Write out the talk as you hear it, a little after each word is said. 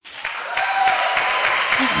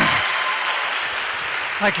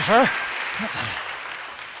Thank you, sir.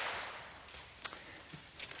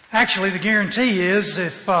 Actually, the guarantee is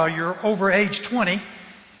if you're over age 20,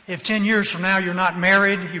 if 10 years from now you're not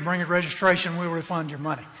married, you bring a registration, we'll refund your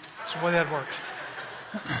money. That's the way that works.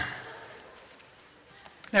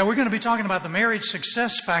 Now, we're going to be talking about the marriage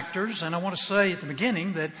success factors, and I want to say at the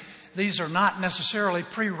beginning that these are not necessarily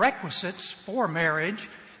prerequisites for marriage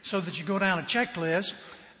so that you go down a checklist,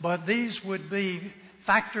 but these would be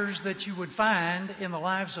factors that you would find in the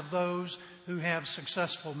lives of those who have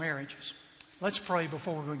successful marriages. Let's pray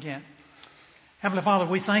before we begin. Heavenly Father,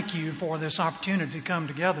 we thank you for this opportunity to come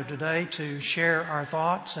together today to share our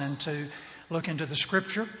thoughts and to look into the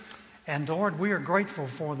Scripture. And Lord, we are grateful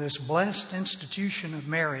for this blessed institution of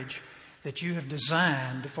marriage that you have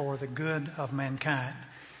designed for the good of mankind.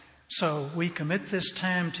 So we commit this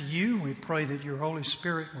time to you. We pray that your Holy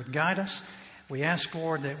Spirit would guide us. We ask,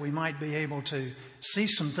 Lord, that we might be able to see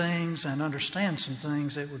some things and understand some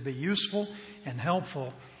things that would be useful and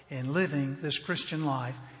helpful in living this Christian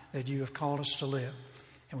life that you have called us to live.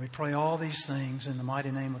 And we pray all these things in the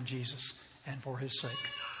mighty name of Jesus and for his sake.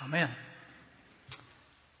 Amen.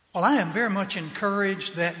 Well, I am very much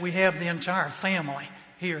encouraged that we have the entire family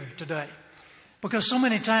here today. Because so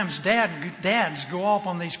many times dads go off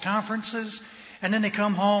on these conferences and then they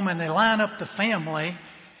come home and they line up the family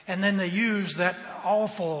and then they use that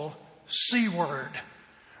awful C word.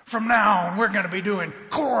 From now on, we're going to be doing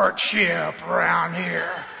courtship around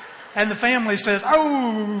here. And the family says,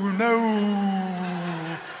 oh,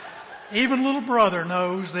 no. Even little brother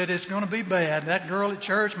knows that it's going to be bad. That girl at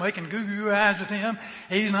church making goo-goo eyes at him,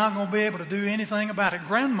 he's not going to be able to do anything about it.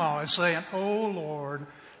 Grandma is saying, oh, Lord,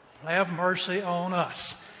 have mercy on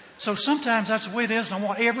us. So sometimes that's the way it is. And I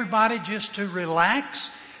want everybody just to relax.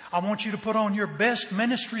 I want you to put on your best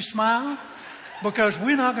ministry smile because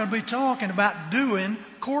we're not going to be talking about doing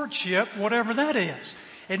courtship, whatever that is.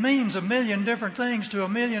 It means a million different things to a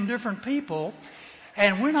million different people.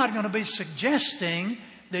 And we're not going to be suggesting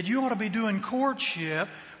that you ought to be doing courtship.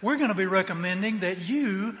 We're going to be recommending that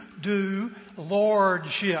you do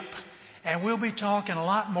lordship. And we'll be talking a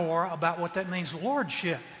lot more about what that means,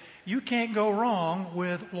 lordship. You can't go wrong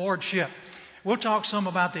with lordship. We'll talk some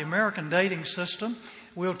about the American dating system.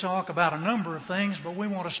 We'll talk about a number of things, but we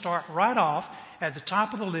want to start right off at the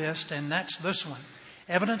top of the list, and that's this one.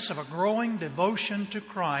 Evidence of a growing devotion to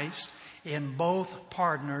Christ in both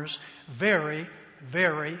partners. Very,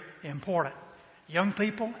 very important. Young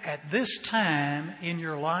people, at this time in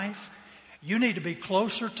your life, you need to be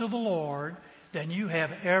closer to the Lord than you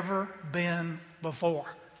have ever been before,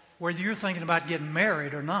 whether you're thinking about getting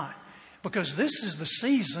married or not. Because this is the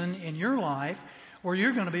season in your life where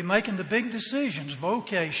you're going to be making the big decisions,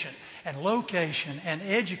 vocation and location and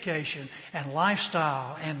education and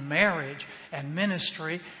lifestyle and marriage and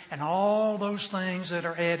ministry and all those things that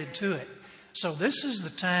are added to it. So this is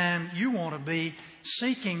the time you want to be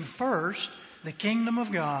seeking first the kingdom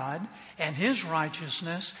of God and his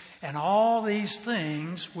righteousness, and all these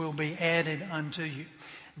things will be added unto you.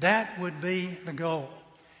 That would be the goal.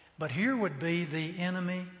 But here would be the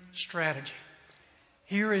enemy strategy.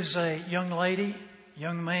 Here is a young lady,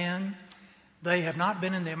 young man. They have not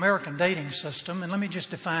been in the American dating system. And let me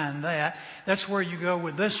just define that. That's where you go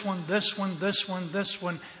with this one, this one, this one, this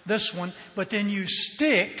one, this one. But then you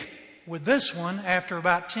stick with this one after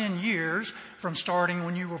about 10 years from starting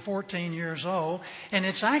when you were 14 years old. And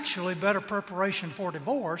it's actually better preparation for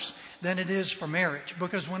divorce than it is for marriage.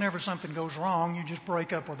 Because whenever something goes wrong, you just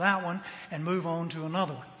break up with that one and move on to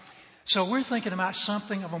another one. So we're thinking about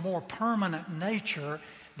something of a more permanent nature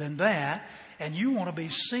than that. And you want to be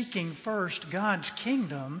seeking first God's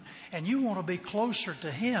kingdom, and you want to be closer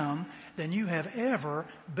to him than you have ever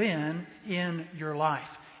been in your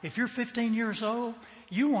life. If you're 15 years old,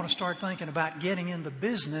 you want to start thinking about getting into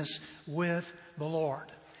business with the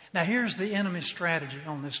Lord. Now here's the enemy's strategy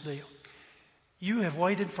on this deal. You have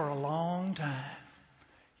waited for a long time.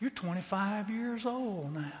 You're 25 years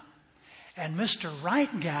old now. And Mr.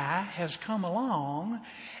 Right Guy has come along,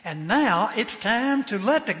 and now it's time to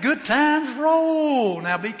let the good times roll.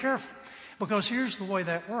 Now be careful, because here's the way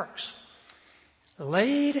that works.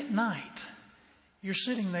 Late at night, you're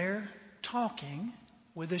sitting there talking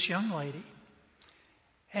with this young lady,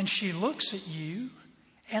 and she looks at you,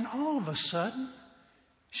 and all of a sudden,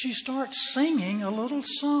 she starts singing a little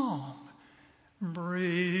song.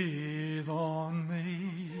 Breathe on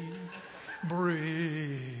me.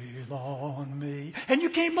 Breathe on me. And you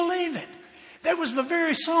can't believe it. That was the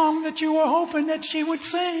very song that you were hoping that she would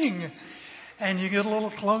sing. And you get a little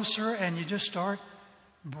closer and you just start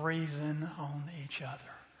breathing on each other.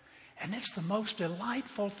 And it's the most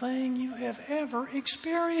delightful thing you have ever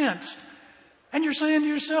experienced. And you're saying to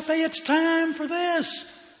yourself, hey, it's time for this.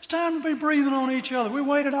 It's time to be breathing on each other. We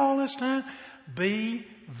waited all this time. Be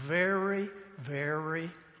very, very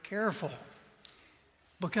careful.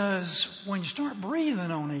 Because when you start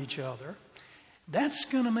breathing on each other, that's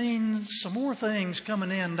going to mean some more things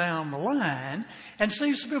coming in down the line. And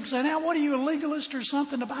see, some people say, now, what are you, a legalist or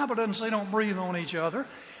something? The Bible doesn't say don't breathe on each other.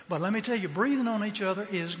 But let me tell you, breathing on each other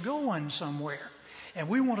is going somewhere. And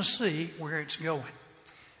we want to see where it's going.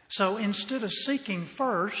 So instead of seeking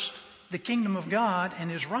first the kingdom of God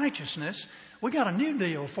and His righteousness, we got a new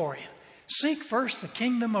deal for you. Seek first the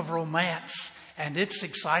kingdom of romance and its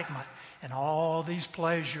excitement, and all these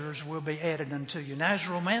pleasures will be added unto you. Now, is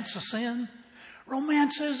romance a sin?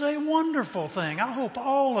 Romance is a wonderful thing. I hope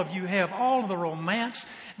all of you have all of the romance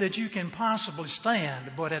that you can possibly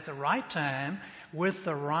stand, but at the right time, with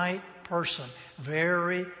the right person.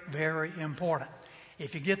 Very, very important.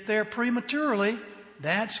 If you get there prematurely,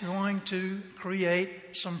 that's going to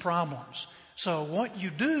create some problems. So what you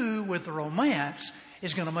do with the romance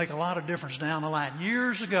is going to make a lot of difference down the line.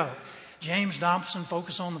 Years ago, James Dobson,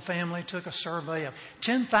 Focus on the Family, took a survey of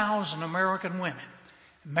 10,000 American women,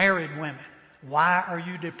 married women. Why are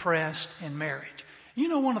you depressed in marriage? You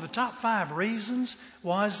know, one of the top 5 reasons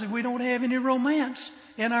was that we don't have any romance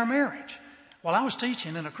in our marriage. Well, I was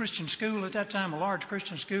teaching in a Christian school at that time, a large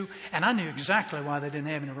Christian school, and I knew exactly why they didn't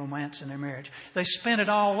have any romance in their marriage. They spent it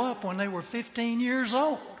all up when they were 15 years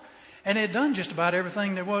old. And they had done just about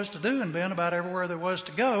everything there was to do and been about everywhere there was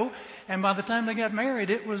to go. And by the time they got married,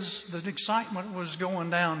 the excitement was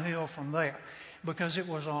going downhill from there because it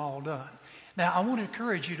was all done. Now, I want to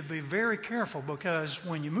encourage you to be very careful, because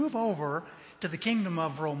when you move over to the kingdom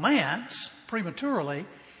of romance prematurely,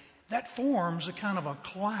 that forms a kind of a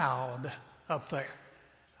cloud up there.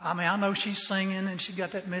 I mean, I know she's singing and she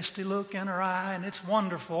got that misty look in her eye and it's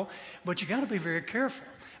wonderful, but you got to be very careful,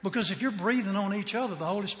 because if you're breathing on each other, the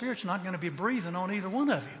Holy Spirit's not going to be breathing on either one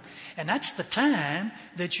of you. And that's the time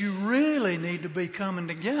that you really need to be coming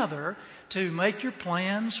together to make your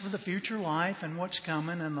plans for the future life and what's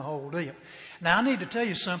coming and the whole deal. Now, I need to tell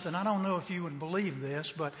you something. I don't know if you would believe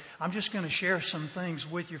this, but I'm just going to share some things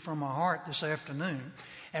with you from my heart this afternoon.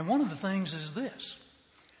 And one of the things is this.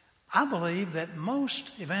 I believe that most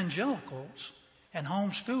evangelicals and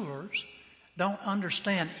homeschoolers don't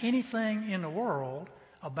understand anything in the world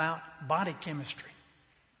about body chemistry.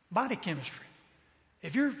 Body chemistry.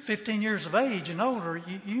 If you're 15 years of age and older,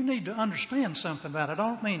 you need to understand something about it. I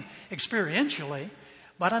don't mean experientially,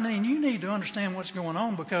 but I mean you need to understand what's going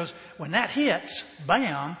on, because when that hits,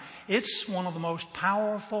 bam, it's one of the most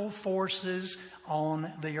powerful forces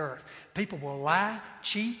on the earth. People will lie,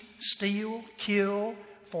 cheat, steal, kill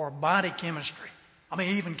for body chemistry. I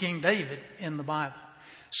mean, even King David in the Bible.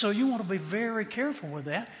 So you want to be very careful with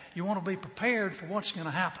that. You want to be prepared for what's going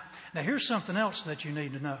to happen. Now, here's something else that you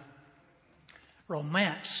need to know.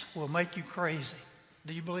 Romance will make you crazy.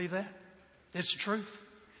 Do you believe that? It's the truth.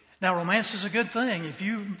 Now, romance is a good thing. If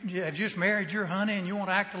you have just married your honey and you want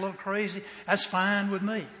to act a little crazy, that's fine with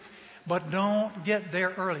me. But don't get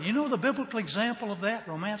there early. You know the biblical example of that?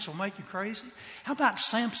 Romance will make you crazy. How about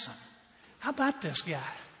Samson? How about this guy?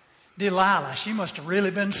 Delilah, she must have really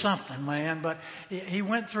been something, man, but he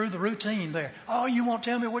went through the routine there. Oh, you won't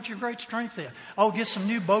tell me what your great strength is. Oh, get some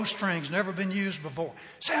new bowstrings, never been used before.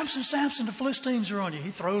 Samson, Samson, the Philistines are on you. He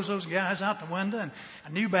throws those guys out the window and a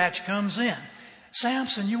new batch comes in.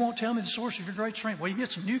 Samson, you won't tell me the source of your great strength. Well, you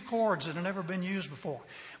get some new cords that have never been used before.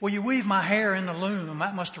 Well, you weave my hair in the loom.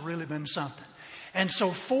 That must have really been something. And so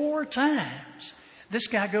 4 times, this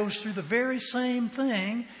guy goes through the very same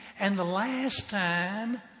thing, and the last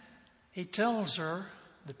time, he tells her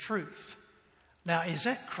the truth. Now, is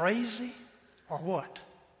that crazy or what?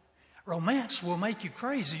 Romance will make you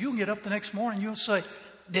crazy. You'll get up the next morning, you'll say,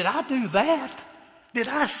 did I do that? Did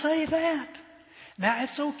I say that? Now,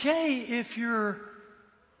 it's okay if you're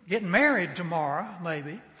getting married tomorrow,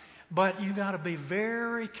 maybe, but you got to be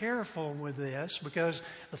very careful with this, because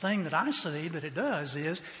the thing that I see that it does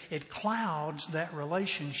is it clouds that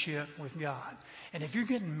relationship with God. And if you're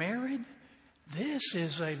getting married, this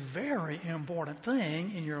is a very important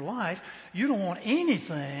thing in your life. You don't want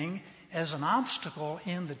anything as an obstacle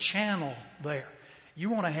in the channel there. You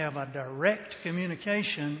want to have a direct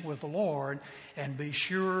communication with the Lord and be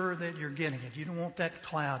sure that you're getting it. You don't want that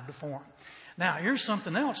cloud to form. Now, here's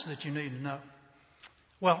something else that you need to know.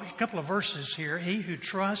 Well, a couple of verses here. He who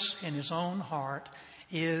trusts in his own heart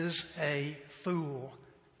is a fool.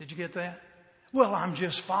 Did you get that? Well, I'm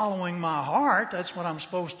just following my heart. That's what I'm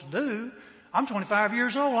supposed to do. I'm 25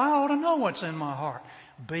 years old. I ought to know what's in my heart.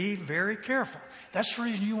 Be very careful. That's the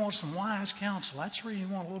reason you want some wise counsel. That's the reason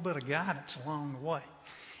you want a little bit of guidance along the way.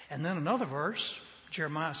 And then another verse,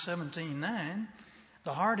 Jeremiah 17:9,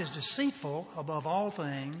 the heart is deceitful above all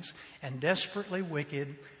things and desperately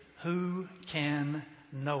wicked. Who can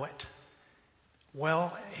know it?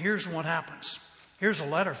 Well, here's what happens. Here's a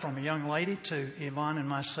letter from a young lady to Yvonne and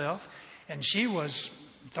myself, and she was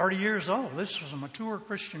 30 years old. This was a mature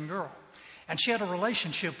Christian girl. And she had a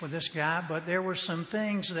relationship with this guy, but there were some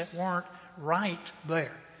things that weren't right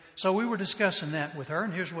there. So we were discussing that with her,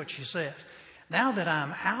 and here's what she said. Now that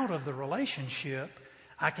I'm out of the relationship,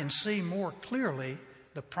 I can see more clearly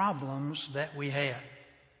the problems that we had.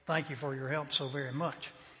 Thank you for your help so very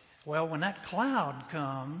much. Well, when that cloud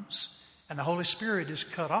comes and the Holy Spirit is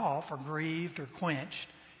cut off or grieved or quenched,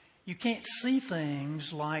 you can't see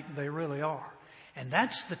things like they really are. And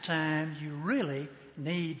that's the time you really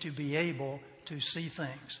need to be able to see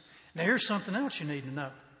things. Now, here's something else you need to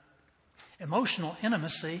know. Emotional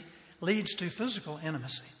intimacy leads to physical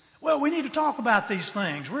intimacy. Well, we need to talk about these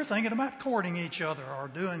things. We're thinking about courting each other or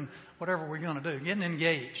doing whatever we're going to do, getting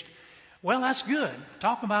engaged. Well, that's good.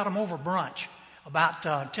 Talk about them over brunch. About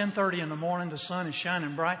 10:30 in the morning, the sun is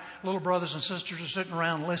shining bright. Little brothers and sisters are sitting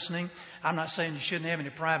around listening. I'm not saying you shouldn't have any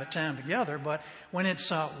private time together, but when it's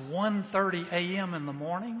 1:30 a.m. in the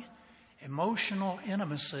morning, emotional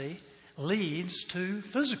intimacy leads to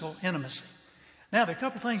physical intimacy. Now, there are a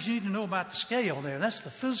couple of things you need to know about the scale there. That's the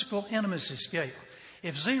physical intimacy scale.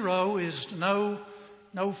 If 0 is no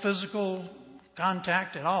physical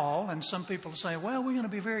contact at all, and some people say, well, we're going to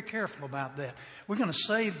be very careful about that. We're going to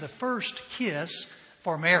save the first kiss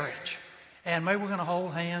for marriage. And maybe we're going to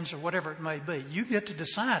hold hands or whatever it may be. You get to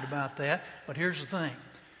decide about that, but here's the thing.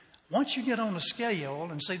 Once you get on the scale,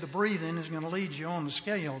 and see the breathing is going to lead you on the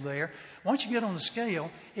scale there. Once you get on the scale,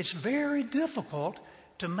 it's very difficult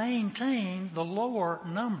to maintain the lower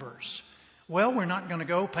numbers. Well, we're not going to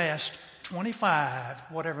go past 25,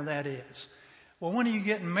 whatever that is. Well, when are you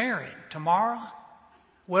getting married? Tomorrow?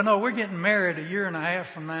 Well, no, we're getting married a year and a half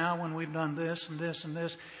from now when we've done this and this and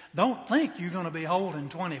this. Don't think you're going to be holding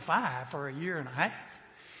 25 for a year and a half.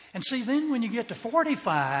 And see, then when you get to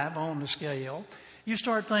 45 on the scale, you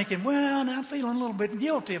start thinking, well, now I'm feeling a little bit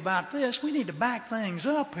guilty about this. We need to back things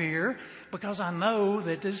up here because I know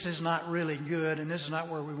that this is not really good and this is not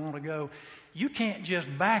where we want to go. You can't just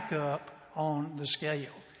back up on the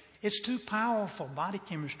scale. It's too powerful. Body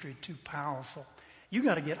chemistry, too powerful. You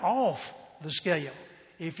got to get off the scale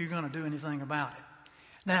if you're going to do anything about it.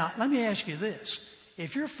 Now, let me ask you this.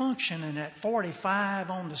 If you're functioning at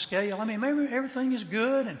 45 on the scale, I mean, maybe everything is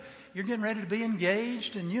good and you're getting ready to be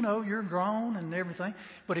engaged and, you know, you're grown and everything.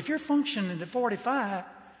 But if you're functioning at 45,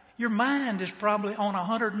 your mind is probably on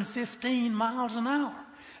 115 miles an hour.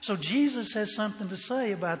 So Jesus has something to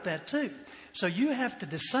say about that too. So you have to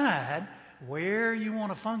decide where you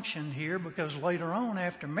want to function here, because later on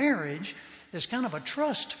after marriage, there's kind of a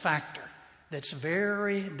trust factor that's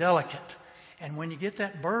very delicate. And when you get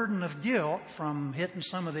that burden of guilt from hitting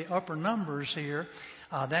some of the upper numbers here,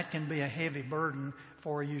 that can be a heavy burden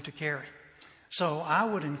for you to carry. So I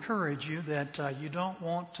would encourage you that you don't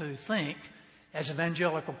want to think, as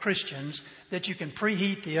evangelical Christians, that you can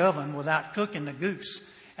preheat the oven without cooking the goose.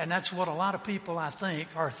 And that's what a lot of people, I think,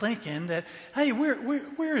 are thinking, that, hey,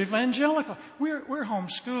 we're evangelical. We're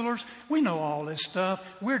homeschoolers. We know all this stuff.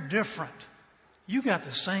 We're different. You got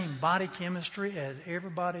the same body chemistry as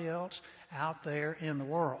everybody else out there in the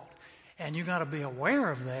world. And you got to be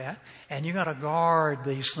aware of that, and you got to guard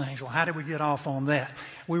these things. Well, how did we get off on that?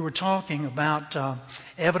 We were talking about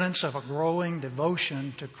evidence of a growing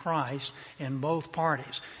devotion to Christ in both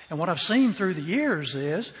parties. And what I've seen through the years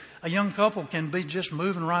is a young couple can be just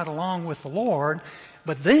moving right along with the Lord,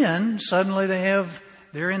 but then suddenly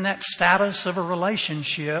they're in that status of a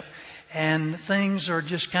relationship, and things are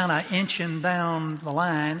just kind of inching down the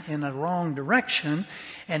line in a wrong direction,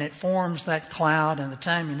 and it forms that cloud in the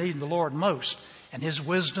time you need the Lord most. And His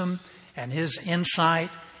wisdom and His insight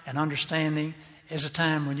and understanding is a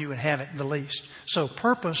time when you would have it the least. So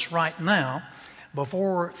purpose right now,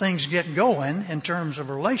 before things get going in terms of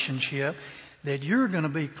a relationship, that you're going to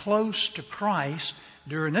be close to Christ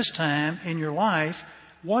during this time in your life,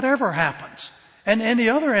 whatever happens. And the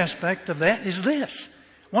other aspect of that is this.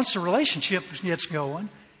 Once the relationship gets going,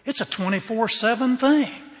 it's a 24/7 thing.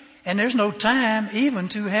 And there's no time even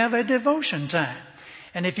to have a devotion time.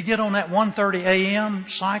 And if you get on that 1:30 a.m.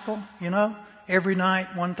 cycle, every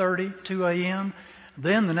night, 1:30, 2 a.m.,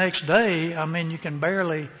 then the next day, you can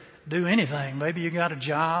barely do anything. Maybe you got a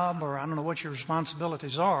job, or I don't know what your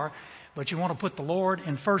responsibilities are, but you want to put the Lord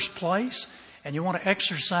in first place, and you want to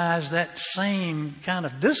exercise that same kind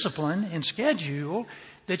of discipline and schedule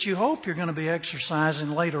that you hope you're going to be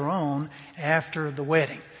exercising later on after the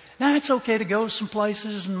wedding. Now, it's okay to go some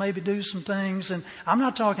places and maybe do some things, and I'm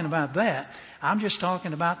not talking about that. I'm just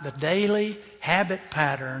talking about the daily habit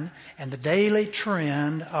pattern and the daily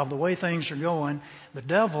trend of the way things are going. The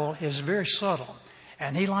devil is very subtle,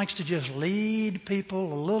 and he likes to just lead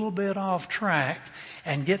people a little bit off track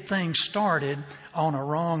and get things started on a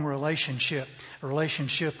wrong relationship, a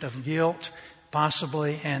relationship of guilt,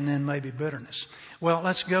 possibly, and then maybe bitterness. Well,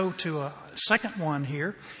 let's go to a second one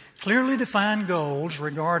here. Clearly defined goals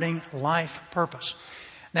regarding life purpose.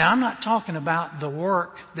 Now, I'm not talking about the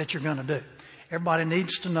work that you're going to do. Everybody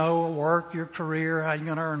needs to know work, your career, how you're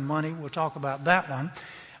going to earn money. We'll talk about that one.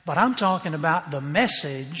 But I'm talking about the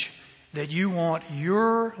message that you want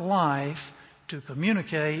your life to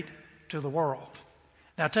communicate to the world.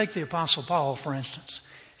 Now, take the Apostle Paul, for instance.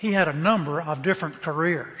 He had a number of different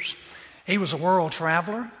careers. He was a world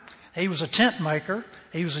traveler. He was a tent maker.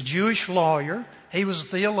 He was a Jewish lawyer. He was a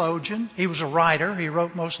theologian. He was a writer. He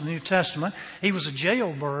wrote most of the New Testament. He was a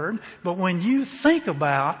jailbird. But when you think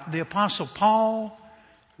about the Apostle Paul,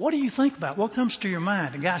 what do you think about? What comes to your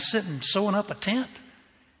mind? A guy sitting sewing up a tent?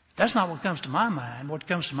 That's not what comes to my mind. What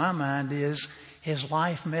comes to my mind is his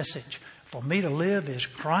life message. For me to live is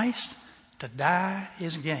Christ, to die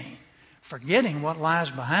is gain. Forgetting what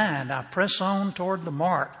lies behind, I press on toward the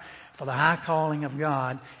mark for the high calling of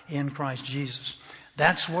God in Christ Jesus.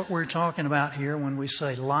 That's what we're talking about here when we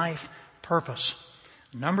say life purpose.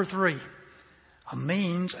 Number 3,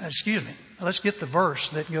 let's get the verse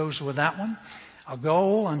that goes with that one. A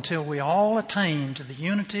goal until we all attain to the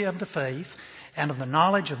unity of the faith and of the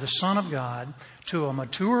knowledge of the Son of God, to a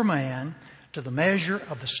mature man, to the measure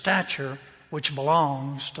of the stature which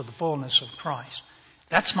belongs to the fullness of Christ.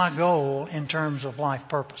 That's my goal in terms of life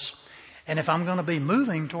purpose. And if I'm going to be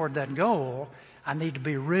moving toward that goal, I need to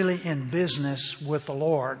be really in business with the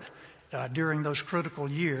Lord during those critical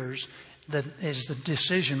years that is the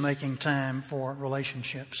decision-making time for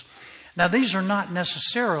relationships. Now, these are not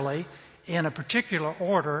necessarily in a particular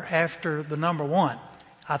order after the number 1.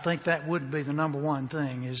 I think that would be the number 1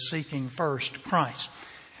 thing, is seeking first Christ.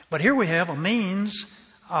 But here we have a means.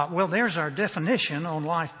 There's our definition on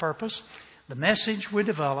life purpose. The message we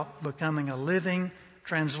develop becoming a living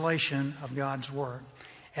translation of God's Word.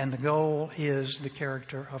 And the goal is the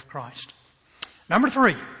character of Christ. Number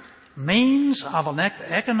 3, means of an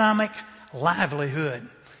economic livelihood.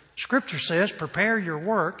 Scripture says, prepare your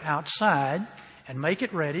work outside and make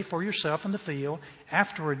it ready for yourself in the field.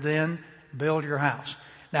 Afterward, then, build your house.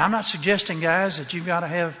 Now, I'm not suggesting, guys, that you've got to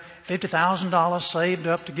have $50,000 saved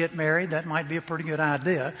up to get married. That might be a pretty good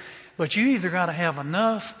idea. But you either got to have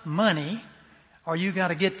enough money or you got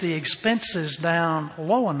to get the expenses down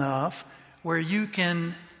low enough where you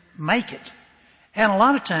can make it. And a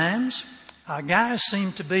lot of times, guys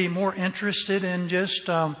seem to be more interested in just,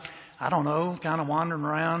 kind of wandering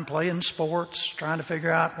around, playing sports, trying to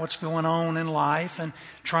figure out what's going on in life and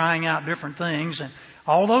trying out different things. And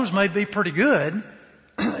all those may be pretty good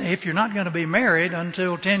if you're not going to be married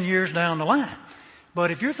until 10 years down the line. But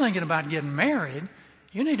if you're thinking about getting married,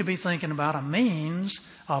 you need to be thinking about a means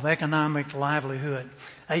of economic livelihood.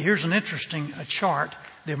 Hey, here's an interesting chart,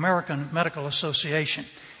 the American Medical Association.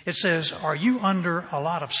 It says, are you under a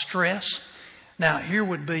lot of stress? Now, here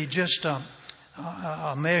would be just a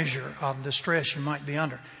measure of the stress you might be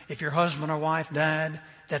under. If your husband or wife died,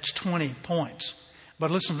 that's 20 points.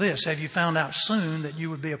 But listen to this. Have you found out soon that you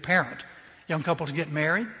would be a parent? Young couples get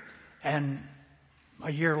married, and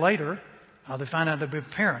a year later, they find out they'll be a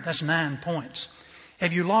parent. That's 9 points.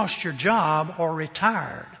 Have you lost your job or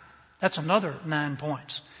retired? That's another 9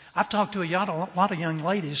 points. I've talked to a lot of young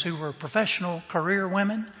ladies who were professional career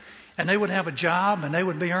women, and they would have a job, and they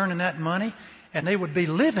would be earning that money, and they would be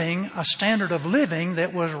living a standard of living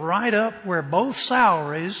that was right up where both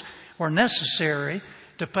salaries were necessary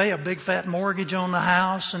to pay a big fat mortgage on the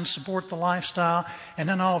house and support the lifestyle. And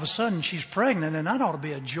then all of a sudden she's pregnant, and that ought to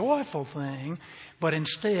be a joyful thing, but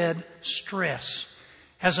instead stress.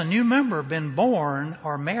 Has a new member been born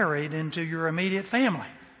or married into your immediate family?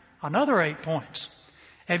 Another 8 points.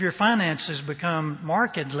 Have your finances become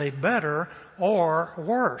markedly better or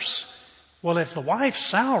worse? Well, if the wife's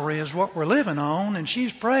salary is what we're living on and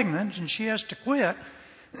she's pregnant and she has to quit,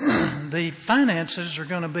 the finances are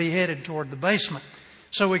going to be headed toward the basement.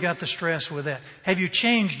 So we got the stress with that. Have you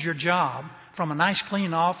changed your job from a nice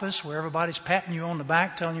clean office where everybody's patting you on the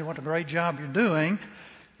back, telling you what a great job you're doing,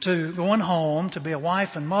 to going home to be a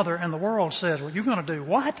wife and mother, and the world says, well, you're going to do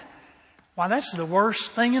what? Why, that's the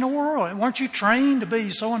worst thing in the world. Weren't you trained to be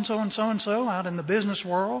so-and-so and so-and-so out in the business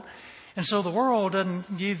world? And so the world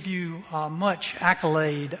doesn't give you much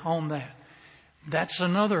accolade on that. That's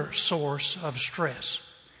another source of stress.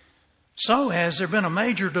 So has there been a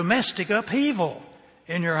major domestic upheaval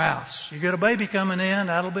in your house? You get a baby coming in,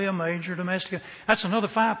 that'll be a major domestic. That's another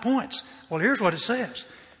 5 points. Well, here's what it says.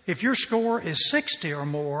 If your score is 60 or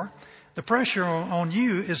more, the pressure on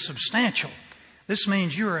you is substantial. This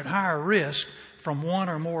means you're at higher risk from one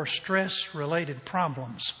or more stress-related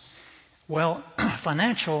problems. Well,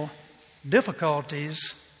 financial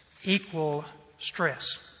difficulties equal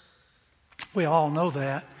stress. We all know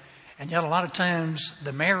that. And yet a lot of times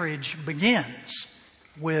the marriage begins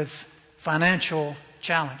with financial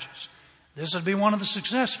challenges. This would be one of the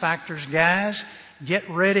success factors. Guys, get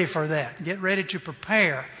ready for that. Get ready to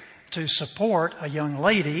prepare to support a young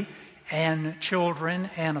lady and children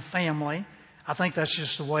and a family. I think that's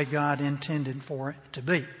just the way God intended for it to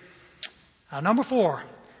be. Number 4,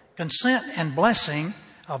 consent and blessing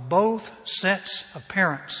of both sets of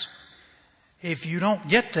parents. If you don't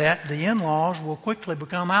get that, the in-laws will quickly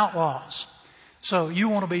become outlaws. So you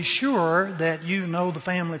want to be sure that you know the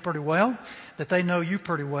family pretty well, that they know you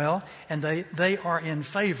pretty well, and they are in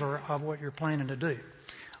favor of what you're planning to do.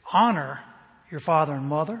 Honor your father and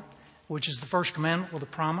mother, which is the first commandment with a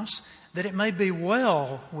promise, that it may be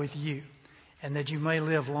well with you, and that you may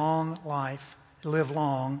live long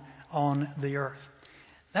on the earth.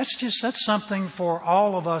 That's something for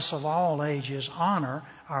all of us of all ages. Honor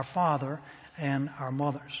our father and our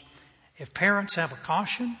mothers. If parents have a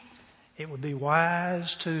caution, it would be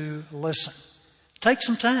wise to listen. Take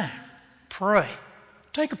some time. Pray.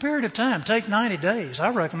 Take a period of time. Take 90 days. I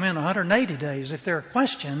recommend 180 days if there are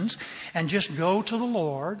questions, and just go to the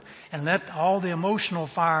Lord and let all the emotional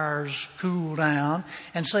fires cool down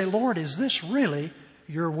and say, Lord, is this really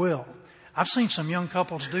your will? I've seen some young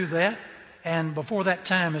couples do that, and before that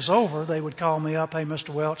time is over, they would call me up, hey, Mr.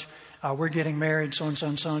 Welch, we're getting married, so-and-so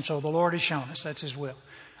and so-and-so. The Lord has shown us. That's His will.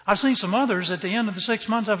 I've seen some others at the end of the 6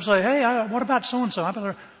 months, I would say, hey, what about so-and-so? I'd be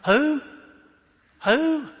like,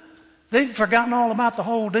 who? They've forgotten all about the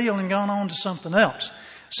whole deal and gone on to something else.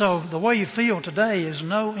 So the way you feel today is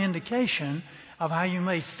no indication of how you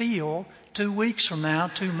may feel 2 weeks from now,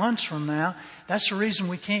 2 months from now. That's the reason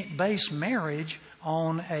we can't base marriage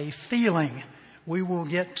on a feeling. We will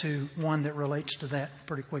get to one that relates to that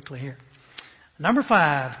pretty quickly here. Number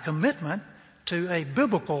 5, commitment to a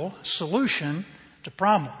biblical solution to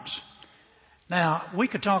problems. Now, we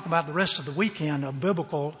could talk about the rest of the weekend a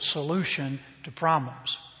biblical solution to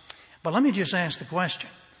problems. But let me just ask the question,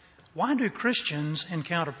 why do Christians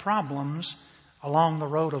encounter problems along the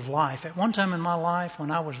road of life? At one time in my life, when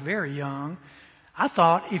I was very young, I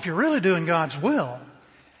thought if you're really doing God's will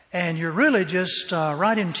and you're really just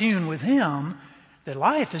right in tune with Him, that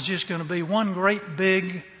life is just going to be one great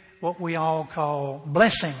big, what we all call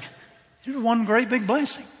blessing. It's one great big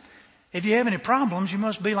blessing. If you have any problems, you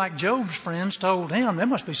must be like Job's friends told him, there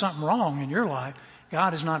must be something wrong in your life.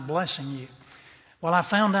 God is not blessing you. Well, I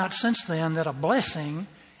found out since then that a blessing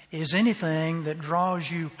is anything that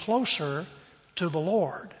draws you closer to the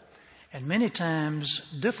Lord. And many times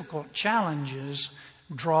difficult challenges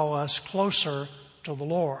draw us closer to the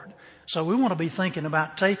Lord. So we want to be thinking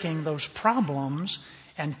about taking those problems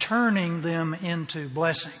and turning them into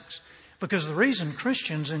blessings. Because the reason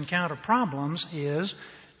Christians encounter problems is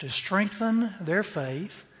to strengthen their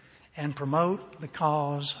faith and promote the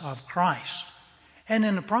cause of Christ. And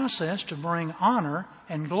in the process to bring honor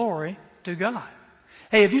and glory to God.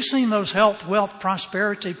 Hey, have you seen those health, wealth,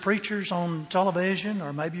 prosperity preachers on television?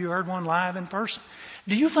 Or maybe you heard one live in person.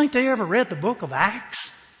 Do you think they ever read the book of Acts?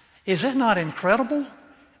 Is that not incredible?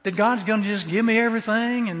 That God's going to just give me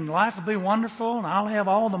everything and life will be wonderful and I'll have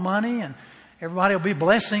all the money and everybody will be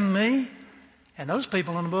blessing me? And those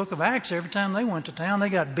people in the book of Acts, every time they went to town, they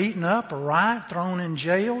got beaten up, a riot, thrown in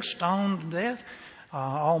jail, stoned to death,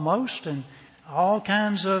 almost, and all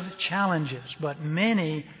kinds of challenges. But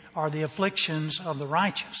many are the afflictions of the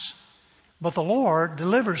righteous. But the Lord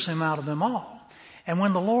delivers him out of them all. And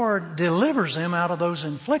when the Lord delivers him out of those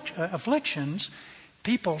afflictions,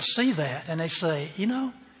 people see that and they say, you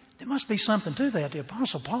know, there must be something to that. The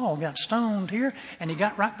Apostle Paul got stoned here and he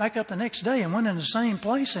got right back up the next day and went in the same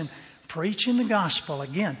place and preaching the gospel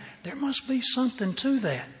again. There must be something to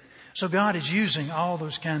that. So God is using all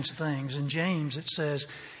those kinds of things. In James it says,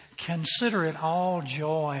 consider it all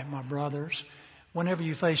joy, my brothers, whenever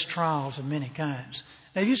you face trials of many kinds.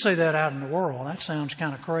 Now, if you say that out in the world, that sounds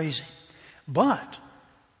kind of crazy. But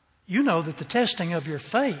you know that the testing of your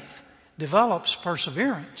faith develops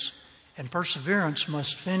perseverance. And perseverance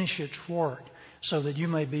must finish its work so that you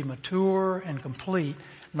may be mature and complete,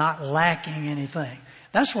 not lacking anything.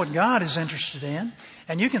 That's what God is interested in.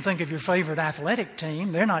 And you can think of your favorite athletic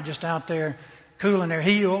team. They're not just out there cooling their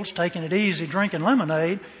heels, taking it easy, drinking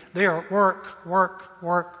lemonade. They are work, work,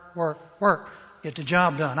 work, work, work. Get the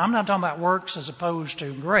job done. I'm not talking about works as opposed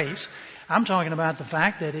to grace. I'm talking about the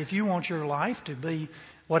fact that if you want your life to be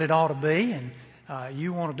what it ought to be, and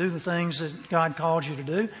you want to do the things that God called you to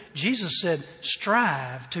do, Jesus said,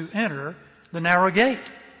 strive to enter the narrow gate.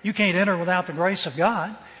 You can't enter without the grace of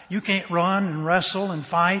God. You can't run and wrestle and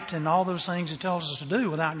fight and all those things He tells us to do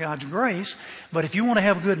without God's grace. But if you want to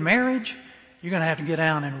have a good marriage, you're going to have to get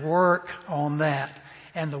down and work on that.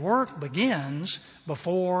 And the work begins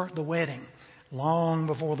before the wedding, long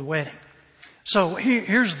before the wedding. So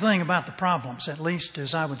here's the thing about the problems, at least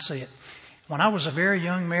as I would see it. When I was a very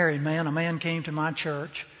young married man, a man came to my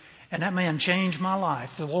church, and that man changed my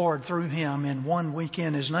life. The Lord, through him, in one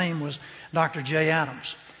weekend, his name was Dr. J.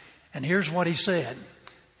 Adams. And here's what he said.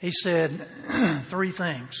 He said 3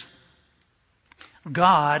 things.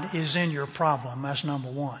 God is in your problem. That's number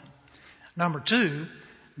 1. Number 2,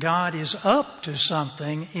 God is up to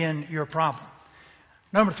something in your problem.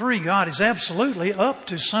 Number 3, God is absolutely up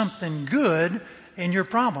to something good in your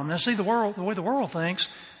problem. Now see, the way the world thinks,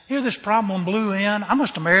 here this problem blew in, I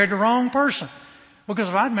must have married the wrong person. Because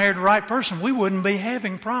if I'd married the right person, we wouldn't be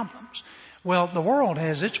having problems. Well, the world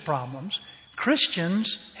has its problems.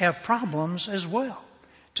 Christians have problems as well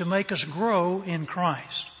to make us grow in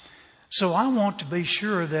Christ. So I want to be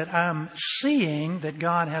sure that I'm seeing that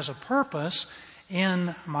God has a purpose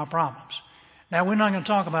in my problems. Now, we're not going to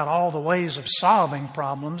talk about all the ways of solving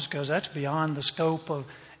problems because that's beyond the scope of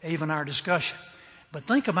even our discussion. But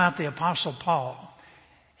think about the Apostle Paul.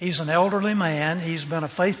 He's an elderly man. He's been a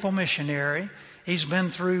faithful missionary. He's been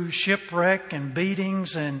through shipwreck and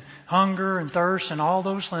beatings and hunger and thirst and all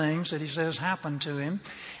those things that he says happened to him.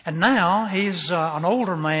 And now he's an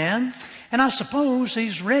older man, and I suppose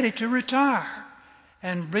he's ready to retire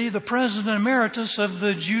and be the president emeritus of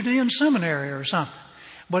the Judean seminary or something.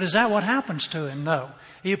 But is that what happens to him? No.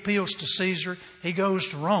 He appeals to Caesar. He goes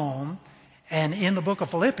to Rome. And in the book of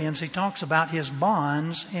Philippians, he talks about his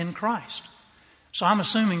bonds in Christ. So I'm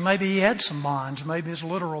assuming maybe he had some bonds, maybe it's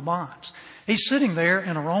literal bonds. He's sitting there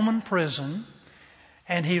in a Roman prison,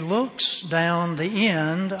 and he looks down the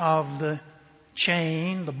end of the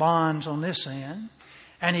chain, the bonds on this end,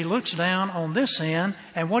 and he looks down on this end,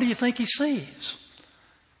 and what do you think he sees?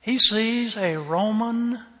 He sees a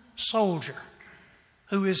Roman soldier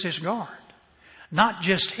who is his guard. Not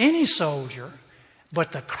just any soldier,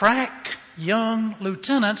 but the crack young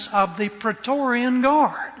lieutenants of the Praetorian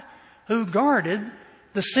Guard who guarded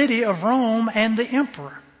the city of Rome and the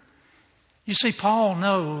emperor. You see, Paul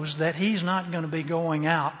knows that he's not going to be going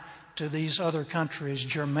out to these other countries,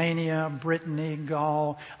 Germania, Brittany,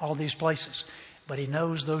 Gaul, all these places. But he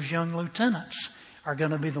knows those young lieutenants are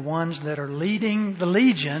going to be the ones that are leading the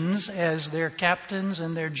legions as their captains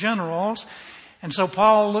and their generals. And so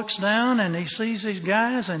Paul looks down and he sees these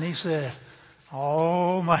guys and he said,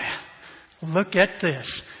 "Oh man, look at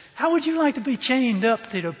this. How would you like to be chained up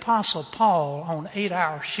to the Apostle Paul on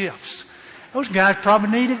 8-hour shifts?" Those guys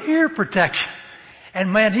probably needed ear protection.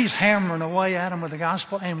 And man, he's hammering away at them with the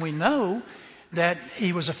gospel. And we know that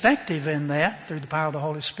he was effective in that through the power of the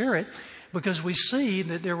Holy Spirit, because we see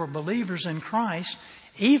that there were believers in Christ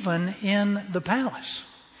even in the palace.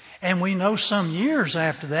 And we know some years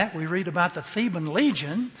after that, we read about the Theban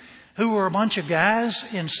Legion, who were a bunch of guys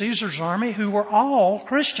in Caesar's army who were all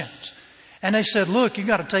Christians. And they said, "Look, you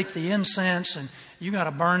got to take the incense and you got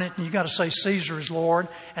to burn it and you got to say Caesar is Lord."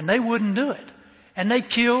 And they wouldn't do it. And they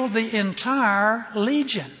killed the entire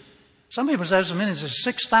legion. Some people say as many as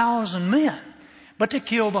 6,000 men. But they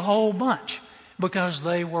killed the whole bunch because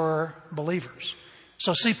they were believers.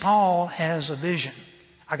 So see, Paul has a vision.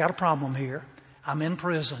 I got a problem here. I'm in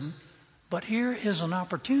prison. But here is an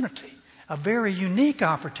opportunity, a very unique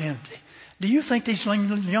opportunity. Do you think these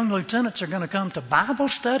young lieutenants are going to come to Bible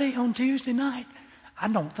study on Tuesday night? I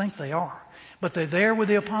don't think they are. But they're there with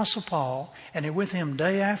the Apostle Paul, and they're with him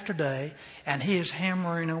day after day, and he is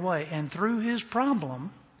hammering away. And through his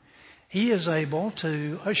problem, he is able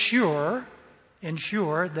to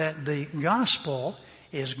ensure that the gospel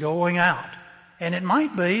is going out. And it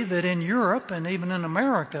might be that in Europe and even in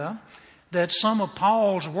America, that some of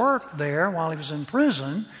Paul's work there while he was in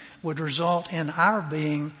prison would result in our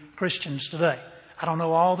being Christians today. I don't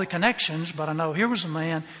know all the connections, but I know here was a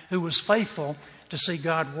man who was faithful to see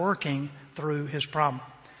God working through his problem.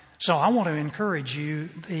 So I want to encourage you,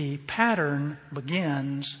 the pattern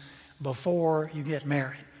begins before you get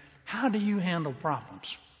married. How do you handle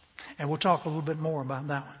problems? And we'll talk a little bit more about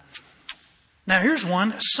that one. Now here's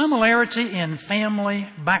one, similarity in family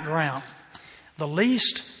background. The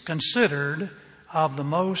least considered of the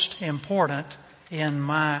most important, in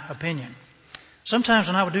my opinion. Sometimes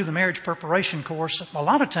when I would do the marriage preparation course, a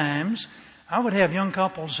lot of times I would have young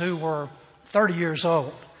couples who were 30 years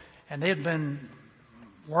old, and they had been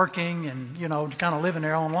working and, kind of living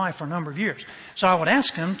their own life for a number of years. So I would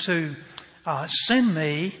ask them to send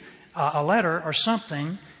me a letter or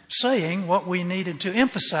something saying what we needed to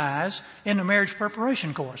emphasize in the marriage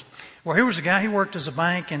preparation course. Well, here was a guy, he worked as a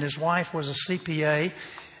bank, and his wife was a CPA,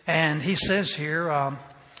 and he says here,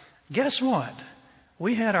 guess what?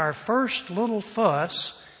 We had our first little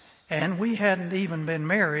fuss, and we hadn't even been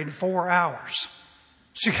married 4 hours.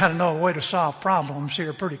 So you got to know a way to solve problems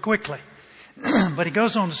here pretty quickly. But he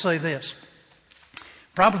goes on to say this.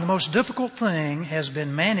 Probably the most difficult thing has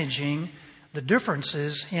been managing the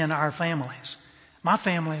differences in our families. My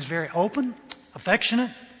family is very open,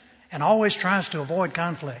 affectionate, and always tries to avoid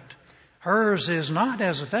conflict. Hers is not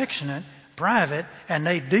as affectionate, private, and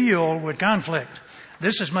they deal with conflict.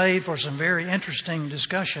 This has made for some very interesting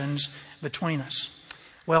discussions between us.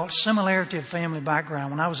 Well, similarity of family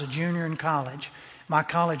background. When I was a junior in college, my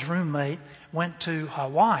college roommate went to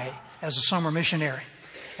Hawaii as a summer missionary.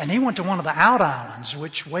 And he went to one of the out islands,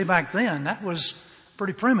 which way back then, that was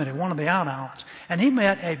pretty primitive, one of the out islands. And he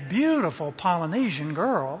met a beautiful Polynesian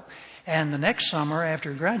girl. And the next summer,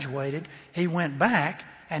 after he graduated, he went back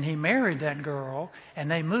and he married that girl, and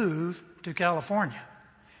they moved to California.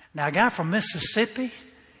 Now, a guy from Mississippi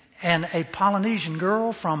and a Polynesian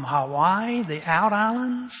girl from Hawaii, the out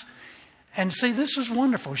islands. And see, this is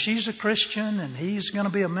wonderful. She's a Christian, and he's going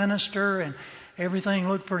to be a minister, and everything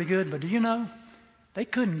looked pretty good. But do you know, they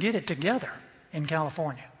couldn't get it together in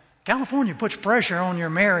California. California puts pressure on your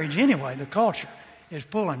marriage anyway. The culture is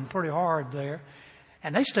pulling pretty hard there.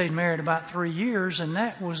 And they stayed married about 3 years, and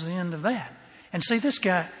that was the end of that. And see, this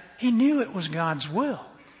guy, he knew it was God's will.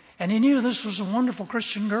 And he knew this was a wonderful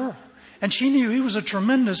Christian girl. And she knew he was a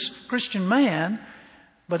tremendous Christian man,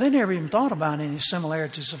 but they never even thought about any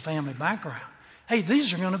similarities of family background. Hey,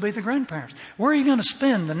 these are going to be the grandparents. Where are you going to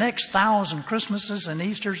spend the next 1,000 Christmases and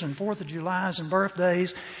Easters and 4th of Julys and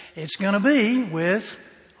birthdays? It's going to be with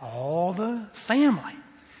all the family.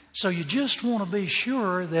 So you just want to be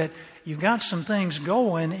sure that you've got some things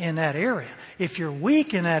going in that area. If you're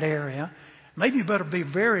weak in that area, maybe you better be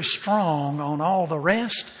very strong on all the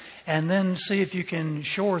rest, and then see if you can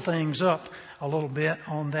shore things up a little bit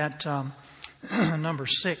on that number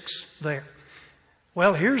 6 there.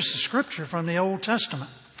 Well, here's the scripture from the Old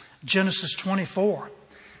Testament. Genesis 24.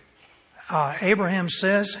 Abraham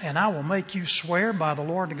says, "And I will make you swear by the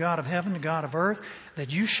Lord, the God of heaven, the God of earth,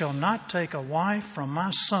 that you shall not take a wife from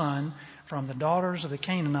my son, from the daughters of the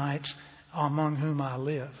Canaanites among whom I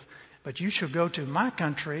live. But you shall go to my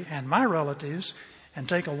country and my relatives and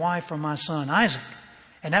take a wife from my son Isaac."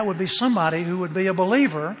 And that would be somebody who would be a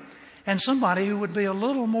believer and somebody who would be a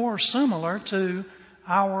little more similar to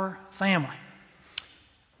our family.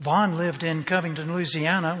 Vaughn lived in Covington,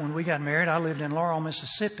 Louisiana when we got married. I lived in Laurel,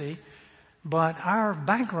 Mississippi. But our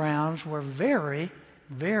backgrounds were very,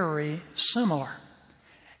 very similar.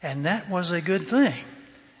 And that was a good thing,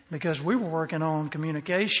 because we were working on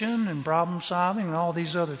communication and problem solving and all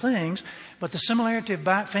these other things. But the similarity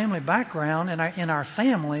of family background in our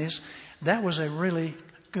families, that was a really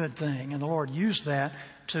good thing. And the Lord used that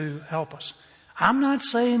to help us. I'm not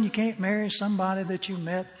saying you can't marry somebody that you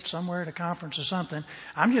met somewhere at a conference or something.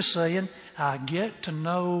 I'm just saying get to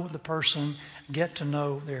know the person, get to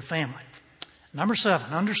know their family. Number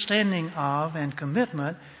 7, understanding of and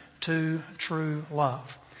commitment to true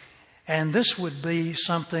love. And this would be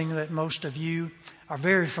something that most of you are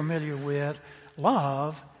very familiar with.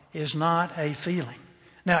 Love is not a feeling.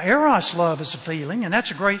 Now, eros love is a feeling, and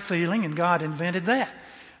that's a great feeling, and God invented that.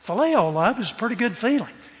 Phileo love is a pretty good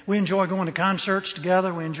feeling. We enjoy going to concerts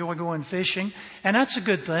together. We enjoy going fishing, and that's a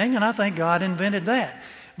good thing, and I think God invented that.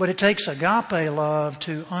 But it takes agape love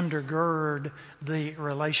to undergird the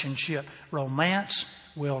relationship. Romance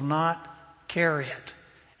will not carry it.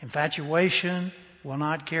 Infatuation will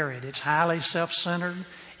not carry it. It's highly self-centered.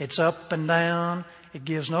 It's up and down. It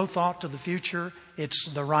gives no thought to the future. It's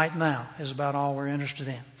the right now is about all we're interested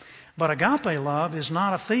in. But agape love is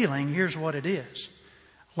not a feeling. Here's what it is.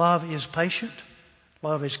 Love is patient.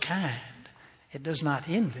 Love is kind. It does not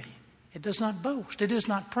envy. It does not boast. It is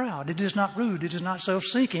not proud. It is not rude. It is not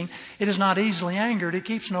self-seeking. It is not easily angered. It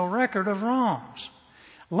keeps no record of wrongs.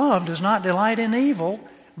 Love does not delight in evil,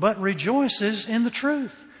 but rejoices in the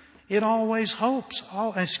truth. It always hopes,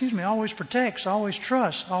 always protects, always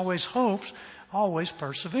trusts, always hopes, always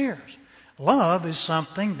perseveres. Love is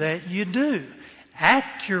something that you do.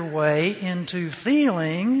 Act your way into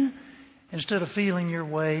feeling instead of feeling your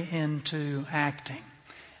way into acting.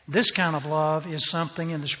 This kind of love is something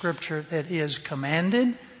in the Scripture that is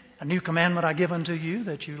commanded. A new commandment I give unto you,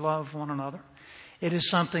 that you love one another. It is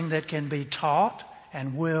something that can be taught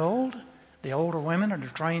and willed. The older women are to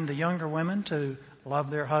train the younger women to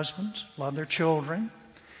love their husbands, love their children.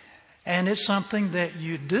 And it's something that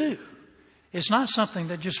you do. It's not something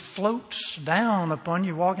that just floats down upon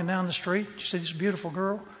you walking down the street. You see this beautiful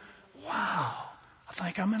girl? Wow, I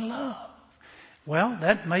think I'm in love. Well,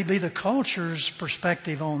 that may be the culture's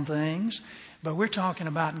perspective on things, but we're talking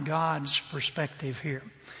about God's perspective here.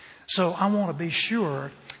 So I want to be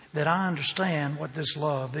sure that I understand what this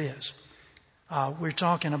love is. We're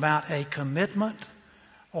talking about a commitment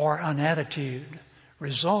or an attitude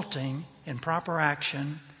resulting in proper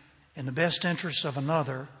action in the best interests of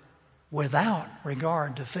another without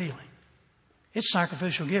regard to feeling. It's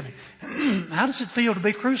sacrificial giving. How does it feel to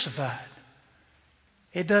be crucified?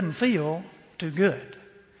 It doesn't feel too good.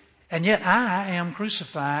 And yet I am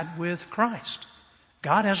crucified with Christ.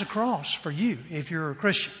 God has a cross for you if you're a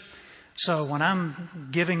Christian. So when I'm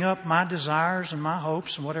giving up my desires and my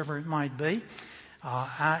hopes and whatever it might be,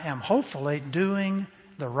 I am hopefully doing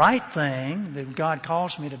the right thing that God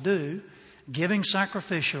calls me to do, giving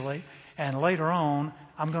sacrificially, and later on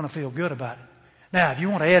I'm going to feel good about it. Now, if you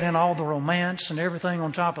want to add in all the romance and everything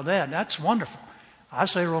on top of that, that's wonderful. I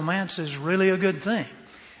say romance is really a good thing,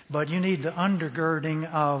 but you need the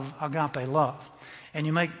undergirding of agape love. And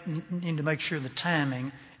you need to make sure the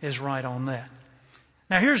timing is right on that.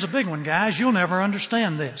 Now, here's a big one, guys. You'll never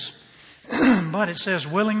understand this. But it says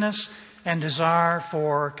willingness and desire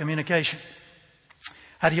for communication.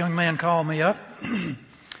 I had a young man call me up.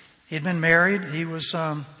 He'd been married. He was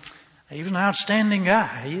an outstanding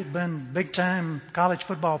guy. He had been a big-time college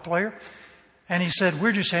football player. And he said,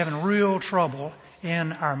 we're just having real trouble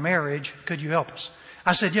in our marriage. Could you help us?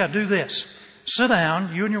 I said, yeah, do this. Sit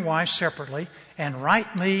down, you and your wife separately, and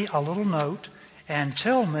write me a little note and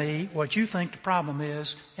tell me what you think the problem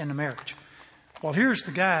is in the marriage. Well, here's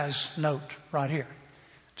the guy's note right here.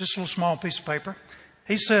 Just a little small piece of paper.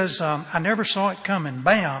 He says, I never saw it coming.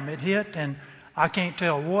 Bam, it hit, and I can't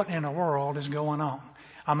tell what in the world is going on.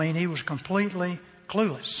 I mean, he was completely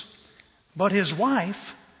clueless. But his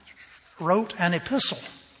wife wrote an epistle.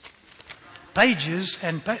 Pages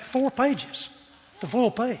and 4 pages. The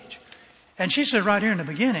full page. And she said right here in the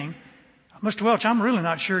beginning, Mr. Welch, I'm really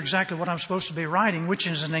not sure exactly what I'm supposed to be writing, which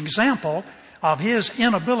is an example of his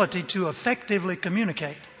inability to effectively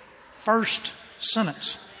communicate. First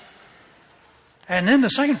sentence. And then the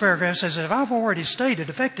second paragraph says, as I've already stated,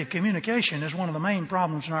 effective communication is one of the main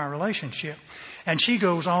problems in our relationship. And she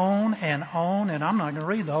goes on, and I'm not going to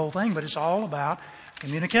read the whole thing, but it's all about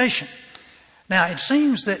communication. Now, it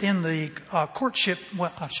seems that in the courtship,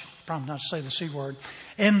 well, I should probably not say the C word,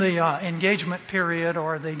 in the engagement period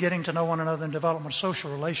or the getting to know one another and development of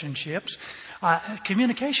social relationships,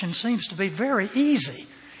 communication seems to be very easy.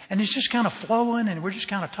 And it's just kind of flowing and we're just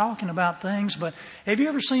kind of talking about things. But have you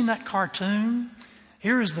ever seen that cartoon?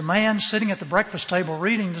 Here is the man sitting at the breakfast table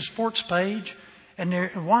reading the sports page, and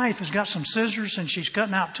their wife has got some scissors and she's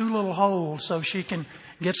cutting out 2 little holes so she can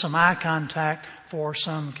get some eye contact for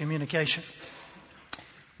some communication.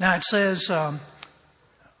 Now it says,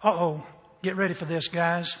 get ready for this,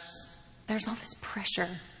 guys. There's all this pressure,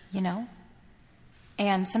 you know?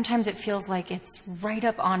 And sometimes it feels like it's right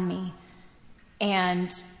up on me.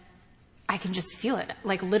 And I can just feel it,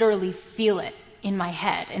 like literally feel it in my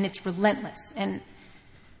head. And it's relentless. And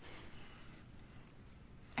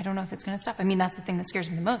I don't know if it's going to stop. I mean, that's the thing that scares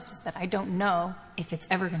me the most, is that I don't know if it's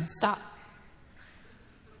ever going to stop.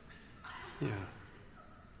 Yeah.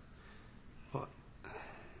 Well,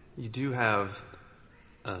 you do have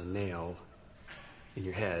a nail in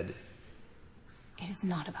your head. It is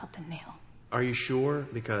not about the nail. Are you sure?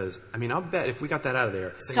 Because, I mean, I'll bet if we got that out of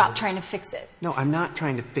there... Stop trying to fix it. No, I'm not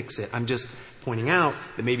trying to fix it. I'm just pointing out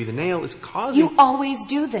that maybe the nail is causing... You always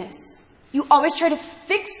do this. You always try to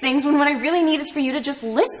fix things when what I really need is for you to just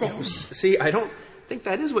listen. No, see, I don't think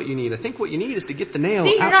that is what you need. I think what you need is to get the nail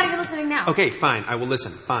See, you're out. not even listening now. Okay, fine. I will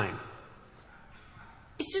listen. Fine.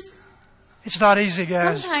 It's just... It's not easy,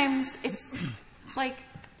 guys. Sometimes it's like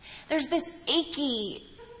there's this achy...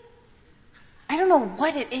 I don't know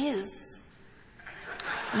what it is.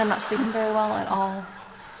 And I'm not sleeping very well at all.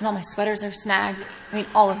 And all my sweaters are snagged. I mean,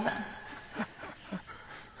 all of them.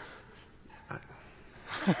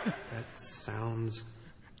 That sounds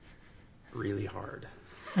really hard.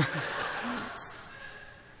 Thanks.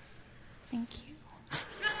 Thank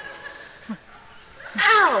you.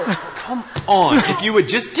 Ow! Come on. If you would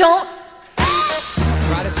just... Don't...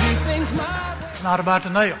 Try to see things my way. It's not about the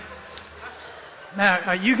nail.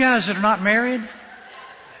 Now, you guys that are not married,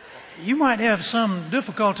 you might have some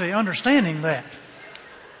difficulty understanding that.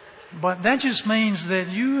 But that just means that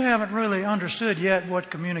you haven't really understood yet what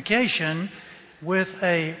communication with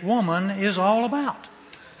a woman is all about.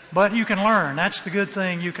 But you can learn. That's the good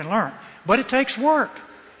thing, you can learn. But it takes work,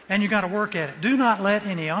 and you got to work at it. Do not let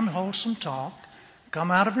any unwholesome talk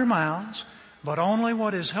come out of your mouths, but only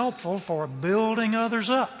what is helpful for building others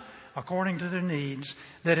up according to their needs,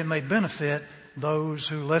 that it may benefit those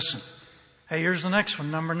who listen. Hey, here's the next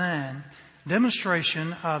one, number 9.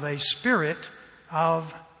 Demonstration of a spirit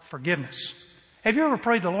of forgiveness. Have you ever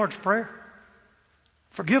prayed the Lord's Prayer?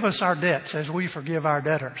 Forgive us our debts as we forgive our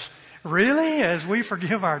debtors. Really? As we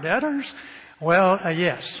forgive our debtors? Well,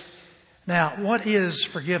 yes. Now, what is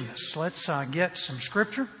forgiveness? Let's get some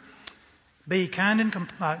scripture. Be kind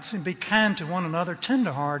to one another,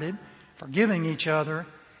 tenderhearted, forgiving each other,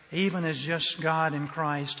 even as just God in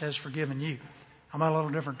Christ has forgiven you. I'm a little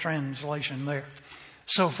different translation there.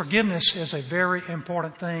 So forgiveness is a very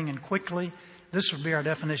important thing, and quickly, this would be our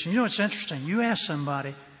definition. You know, it's interesting. You ask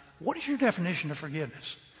somebody, what is your definition of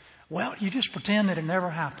forgiveness? Well, you just pretend that it never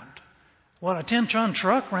happened. Well, a 10-ton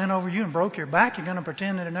truck ran over you and broke your back. You're going to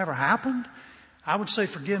pretend that it never happened? I would say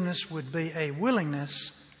forgiveness would be a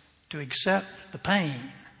willingness to accept the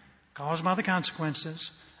pain caused by the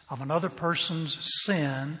consequences of another person's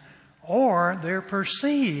sin or their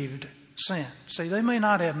perceived sin. See, they may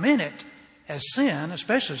not have meant it as sin,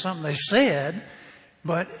 especially something they said,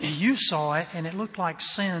 but you saw it and it looked like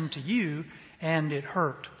sin to you and it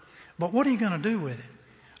hurt. But what are you going to do with it?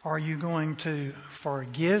 Are you going to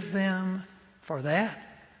forgive them for that?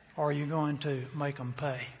 Or are you going to make them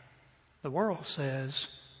pay? The world says,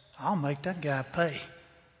 I'll make that guy pay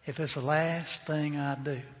if it's the last thing I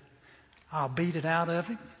do. I'll beat it out of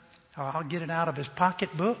him, or I'll get it out of his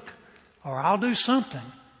pocketbook, or I'll do something,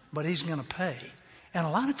 but he's going to pay. And a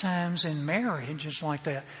lot of times in marriage, it's like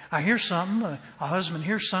that. I hear something, a husband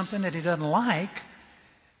hears something that he doesn't like,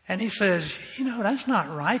 and he says, you know, that's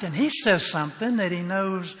not right. And he says something that he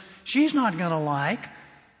knows she's not going to like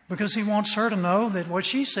because he wants her to know that what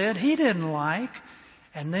she said he didn't like.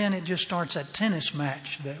 And then it just starts that tennis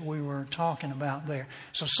match that we were talking about there.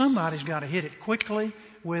 So somebody's got to hit it quickly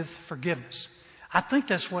with forgiveness. I think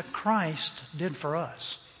that's what Christ did for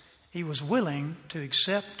us. He was willing to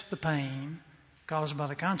accept the pain caused by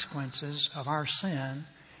the consequences of our sin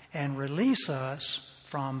and release us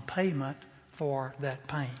from payment for that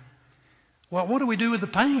pain. Well, what do we do with the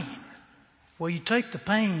pain? Well, you take the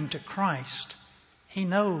pain to Christ. He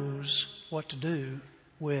knows what to do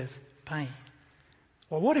with pain.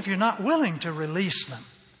 Well, what if you're not willing to release them?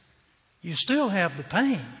 You still have the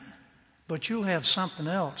pain, but you'll have something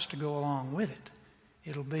else to go along with it.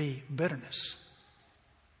 It'll be bitterness.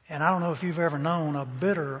 And I don't know if you've ever known a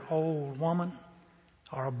bitter old woman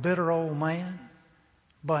or a bitter old man,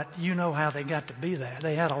 but you know how they got to be that.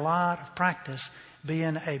 They had a lot of practice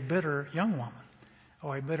being a bitter young woman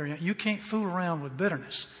or a bitter young. You can't fool around with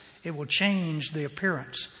bitterness. It will change the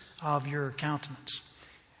appearance of your countenance.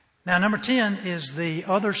 Now, number 10 is the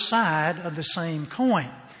other side of the same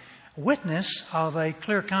coin. Witness of a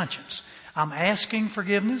clear conscience. I'm asking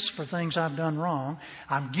forgiveness for things I've done wrong.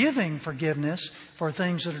 I'm giving forgiveness for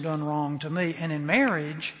things that are done wrong to me. And in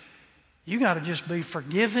marriage, you got to just be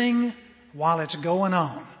forgiving while it's going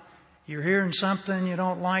on. You're hearing something you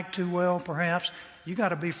don't like too well, perhaps. You got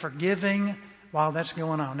to be forgiving while that's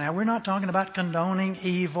going on. Now, we're not talking about condoning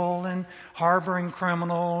evil and harboring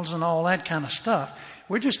criminals and all that kind of stuff.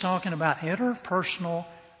 We're just talking about interpersonal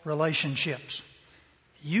relationships.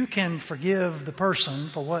 You can forgive the person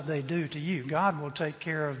for what they do to you. God will take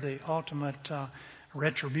care of the ultimate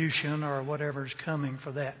retribution or whatever's coming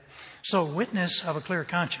for that. So, witness of a clear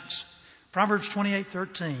conscience. Proverbs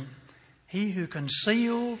 28:13. He who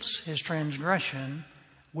conceals his transgression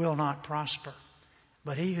will not prosper,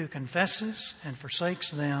 but he who confesses and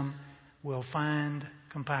forsakes them will find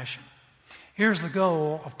compassion. Here's the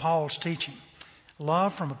goal of Paul's teaching.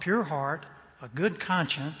 Love from a pure heart, a good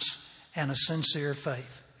conscience, and a sincere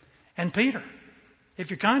faith. And Peter,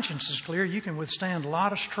 if your conscience is clear, you can withstand a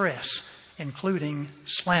lot of stress, including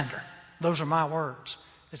slander. Those are my words.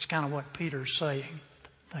 It's kind of what Peter's saying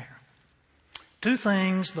there. Two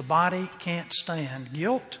things the body can't stand: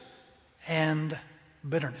 guilt and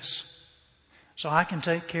bitterness. So I can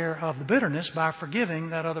take care of the bitterness by forgiving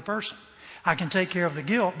that other person. I can take care of the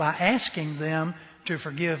guilt by asking them to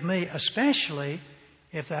forgive me, especially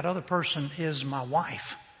if that other person is my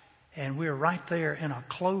wife. And we're right there in a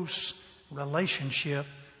close relationship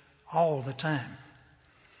all the time.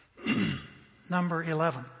 Number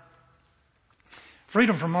 11.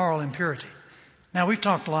 Freedom from moral impurity. Now, we've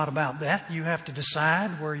talked a lot about that. You have to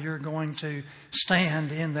decide where you're going to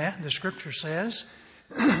stand in that. The Scripture says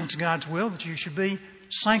it's God's will that you should be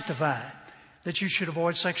sanctified, that you should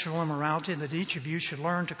avoid sexual immorality, and that each of you should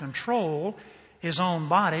learn to control his own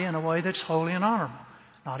body in a way that's holy and honorable,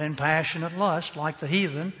 not in passionate lust like the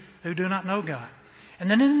heathen who do not know God. And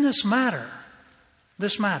then in this matter,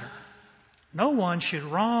 no one should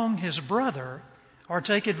wrong his brother or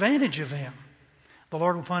take advantage of him. The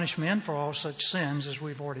Lord will punish men for all such sins, as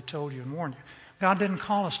we've already told you and warned you. God didn't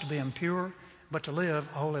call us to be impure, but to live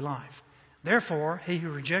a holy life. Therefore, he who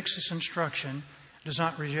rejects this instruction does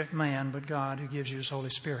not reject man, but God who gives you his Holy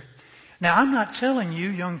Spirit. Now, I'm not telling you,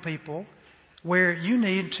 young people, where you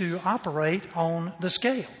need to operate on the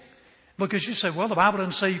scale. Because you say, well, the Bible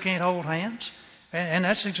doesn't say you can't hold hands. And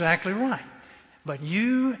that's exactly right. But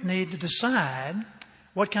you need to decide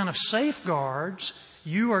what kind of safeguards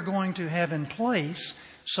you are going to have in place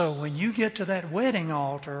so when you get to that wedding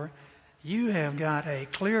altar, you have got a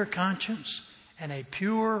clear conscience and a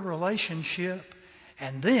pure relationship,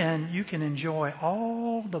 and then you can enjoy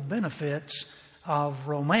all the benefits of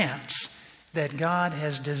romance that God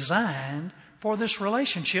has designed for this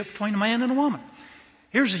relationship between a man and a woman.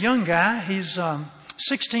 Here's a young guy. He's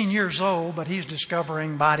 16 years old, but he's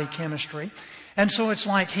discovering body chemistry. And so it's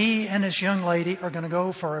like he and this young lady are going to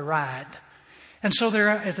go for a ride. And so they're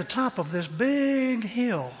at the top of this big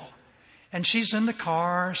hill. And she's in the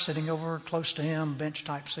car, sitting over close to him,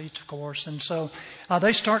 bench-type seats, of course. And so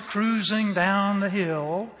they start cruising down the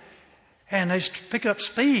hill, and they pick up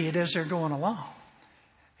speed as they're going along.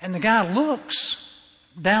 And the guy looks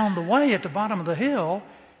down the way at the bottom of the hill,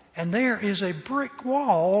 and there is a brick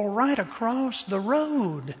wall right across the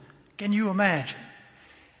road. Can you imagine?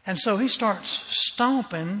 And so he starts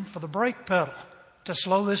stomping for the brake pedal to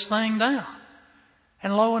slow this thing down.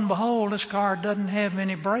 And lo and behold, this car doesn't have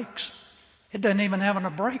any brakes. It doesn't even have a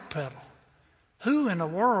brake pedal. Who in the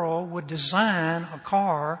world would design a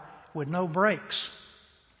car with no brakes?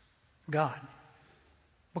 God.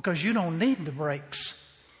 Because you don't need the brakes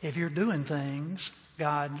if you're doing things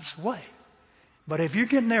God's way. But if you're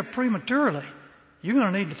getting there prematurely, you're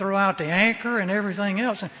going to need to throw out the anchor and everything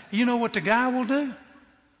else. And you know what the guy will do?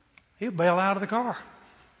 He'll bail out of the car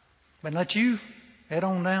and let you head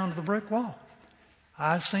on down to the brick wall.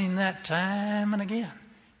 I've seen that time and again,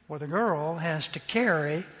 where the girl has to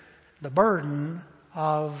carry the burden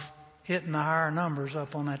of hitting the higher numbers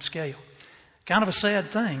up on that scale. Kind of a sad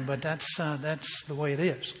thing, but that's the way it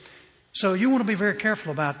is. So you want to be very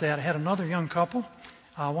careful about that. I had another young couple,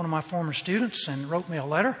 one of my former students, and wrote me a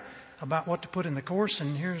letter about what to put in the course,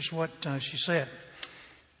 and here's what she said.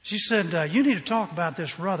 She said, you need to talk about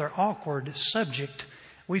this rather awkward subject.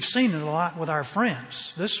 We've seen it a lot with our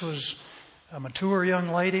friends. This was a mature young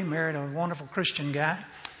lady, married a wonderful Christian guy.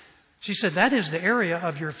 She said, that is the area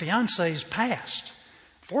of your fiancé's past.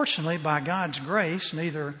 Fortunately, by God's grace,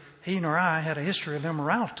 neither he nor I had a history of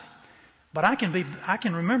immorality. But I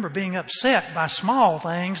can remember being upset by small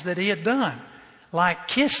things that he had done, like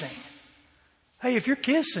kissing. Hey, if you're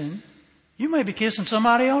kissing, you may be kissing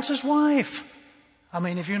somebody else's wife. I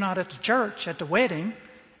mean, if you're not at the church, at the wedding,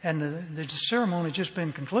 and the ceremony's just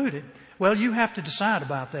been concluded, well, you have to decide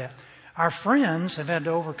about that. Our friends have had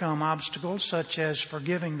to overcome obstacles such as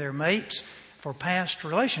forgiving their mates for past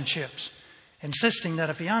relationships, insisting that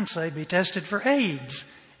a fiancé be tested for AIDS,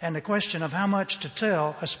 and the question of how much to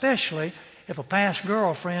tell, especially if a past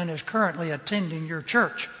girlfriend is currently attending your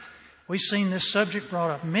church. We've seen this subject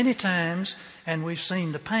brought up many times, and we've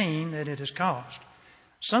seen the pain that it has caused.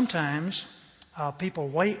 Sometimes people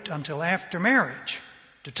wait until after marriage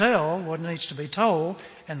to tell what needs to be told,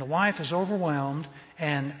 and the wife is overwhelmed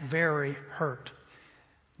and very hurt.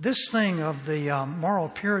 This thing of the moral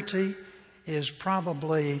purity is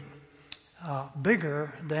probably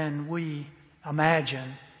bigger than we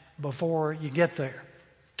imagine before you get there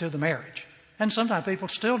to the marriage. And sometimes people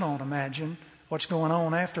still don't imagine what's going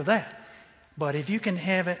on after that. But if you can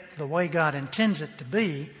have it the way God intends it to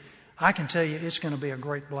be, I can tell you it's going to be a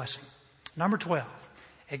great blessing. Number 12,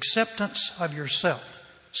 acceptance of yourself.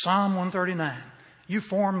 Psalm 139. You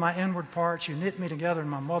formed my inward parts. You knit me together in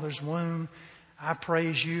my mother's womb. I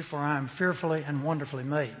praise you, for I am fearfully and wonderfully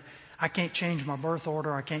made. I can't change my birth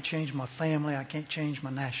order. I can't change my family. I can't change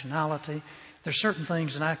my nationality. There's certain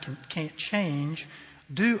things that I can't change.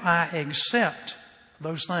 Do I accept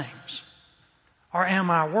those things? Or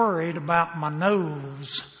am I worried about my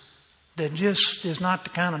nose that just is not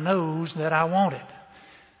the kind of nose that I wanted?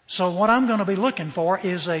 So what I'm going to be looking for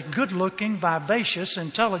is a good-looking, vivacious,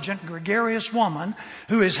 intelligent, gregarious woman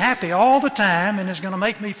who is happy all the time and is going to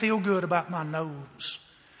make me feel good about my nose.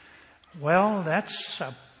 Well, that's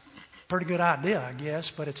a pretty good idea, I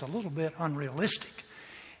guess, but it's a little bit unrealistic.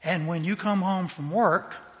 And when you come home from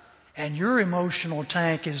work and your emotional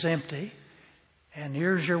tank is empty and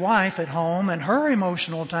here's your wife at home and her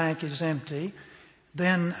emotional tank is empty,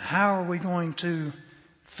 then how are we going to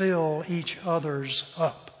fill each other's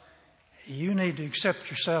up? You need to accept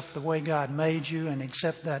yourself the way God made you and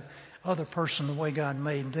accept that other person the way God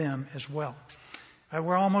made them as well.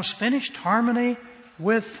 We're almost finished. Harmony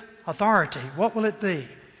with authority. What will it be?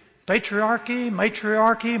 Patriarchy,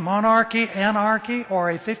 matriarchy, monarchy, anarchy, or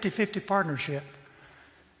a 50-50 partnership?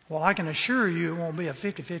 Well, I can assure you it won't be a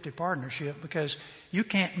 50-50 partnership because you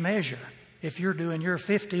can't measure if you're doing your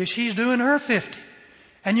 50 as she's doing her 50.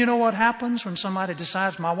 And you know what happens when somebody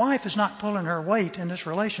decides my wife is not pulling her weight in this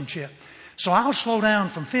relationship, so I'll slow down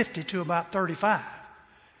from 50 to about 35.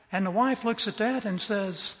 And the wife looks at that and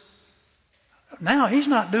says, now he's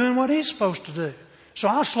not doing what he's supposed to do, so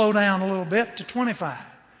I'll slow down a little bit to 25.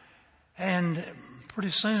 And pretty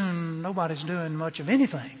soon nobody's doing much of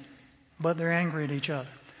anything, but they're angry at each other.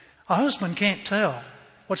 A husband can't tell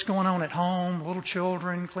what's going on at home, little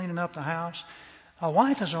children, cleaning up the house. A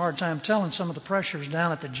wife has a hard time telling some of the pressures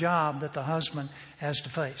down at the job that the husband has to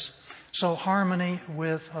face. So harmony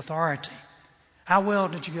with authority. How well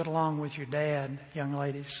did you get along with your dad, young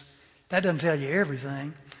ladies? That doesn't tell you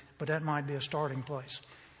everything, but that might be a starting place.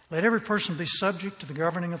 Let every person be subject to the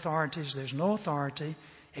governing authorities. There's no authority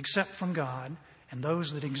except from God, and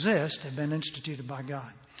those that exist have been instituted by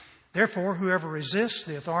God. Therefore, whoever resists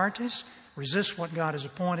the authorities resists what God has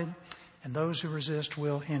appointed, and those who resist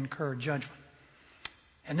will incur judgment.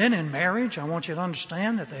 And then in marriage, I want you to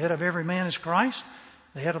understand that the head of every man is Christ.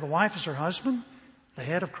 The head of the wife is her husband. The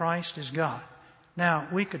head of Christ is God. Now,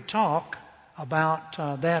 we could talk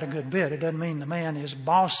about that a good bit. It doesn't mean the man is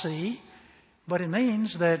bossy, but it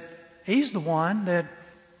means that he's the one that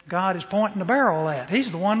God is pointing the barrel at.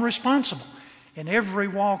 He's the one responsible. In every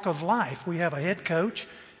walk of life, we have a head coach.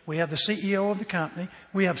 We have the CEO of the company.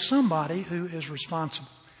 We have somebody who is responsible.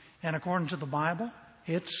 And according to the Bible,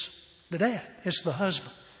 it's the dad. It's the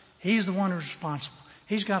husband. He's the one who's responsible.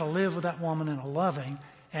 He's got to live with that woman in a loving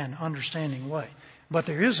and understanding way. But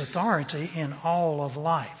there is authority in all of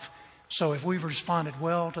life. So if we've responded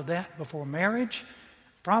well to that before marriage,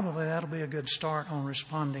 probably that'll be a good start on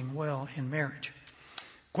responding well in marriage.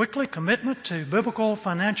 Quickly, commitment to biblical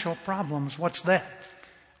financial problems. What's that?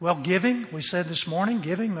 Well, giving, we said this morning,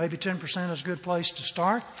 giving, maybe 10% is a good place to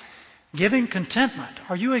start. Giving contentment.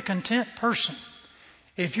 Are you a content person?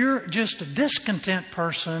 If you're just a discontent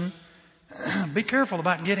person, be careful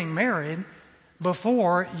about getting married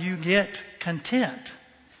before you get content.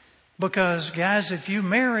 Because, guys, if you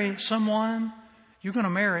marry someone, you're going to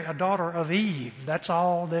marry a daughter of Eve. That's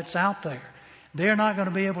all that's out there. They're not going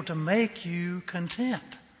to be able to make you content.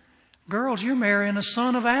 Girls, you're marrying a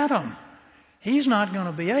son of Adam. He's not going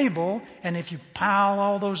to be able, and if you pile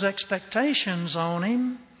all those expectations on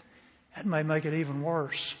him, that may make it even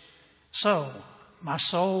worse. So, my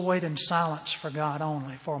soul wait in silence for God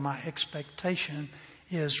only, for my expectation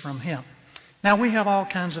is from Him. Now, we have all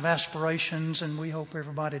kinds of aspirations, and we hope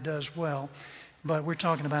everybody does well, but we're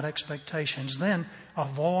talking about expectations. Then,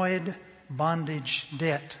 avoid bondage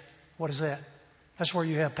debt. What is that? That's where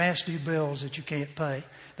you have past due bills that you can't pay.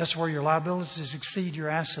 That's where your liabilities exceed your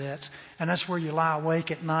assets. And that's where you lie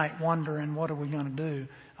awake at night wondering, what are we going to do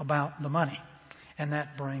about the money? And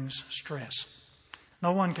that brings stress.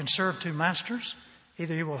 No one can serve two masters.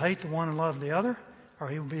 Either he will hate the one and love the other, or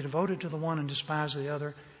he will be devoted to the one and despise the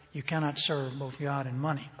other. You cannot serve both God and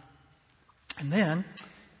money. And then,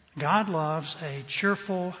 God loves a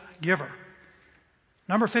cheerful giver.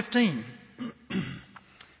 Number 15.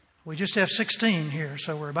 We just have 16 here,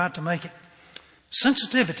 so we're about to make it.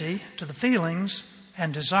 Sensitivity to the feelings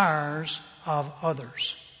and desires of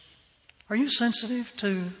others. Are you sensitive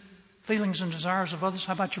to feelings and desires of others?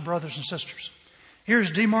 How about your brothers and sisters?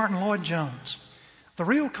 Here's D. Martin Lloyd Jones. The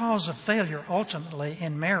real cause of failure ultimately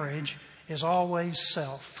in marriage is always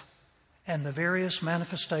self and the various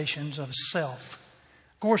manifestations of self.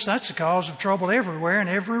 Of course, that's the cause of trouble everywhere in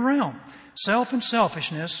every realm. Self and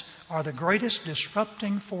selfishness are the greatest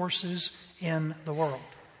disrupting forces in the world.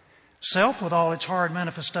 Self, with all its hard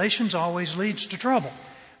manifestations, always leads to trouble.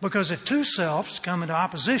 Because if two selves come into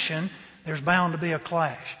opposition, there's bound to be a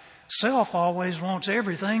clash. Self always wants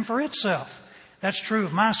everything for itself. That's true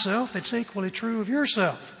of myself. It's equally true of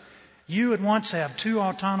yourself. You at once have two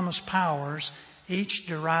autonomous powers, each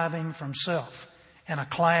deriving from self. And a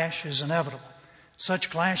clash is inevitable. Such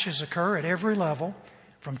clashes occur at every level,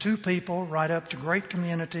 from two people right up to great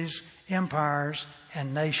communities, empires,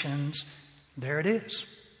 and nations. There it is.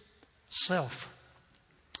 Self.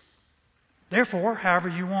 Therefore, however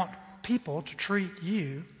you want people to treat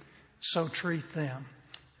you, so treat them.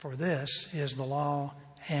 For this is the law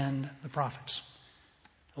and the prophets.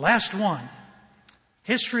 Last one.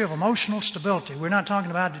 History of emotional stability. We're not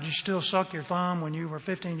talking about did you still suck your thumb when you were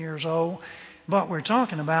 15 years old, but we're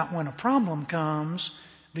talking about when a problem comes,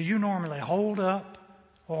 do you normally hold up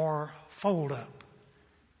or fold up?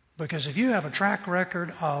 Because if you have a track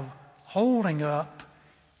record of holding up,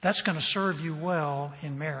 that's going to serve you well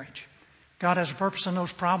in marriage. God has a purpose in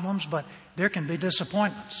those problems, but there can be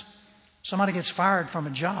disappointments. Somebody gets fired from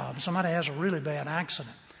a job. Somebody has a really bad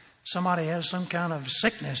accident. Somebody has some kind of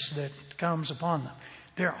sickness that comes upon them.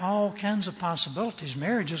 There are all kinds of possibilities.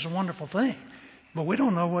 Marriage is a wonderful thing, but we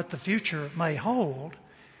don't know what the future may hold.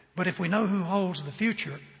 But if we know who holds the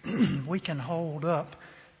future, we can hold up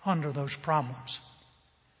under those problems.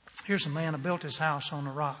 Here's a man who built his house on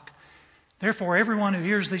a rock. Therefore, everyone who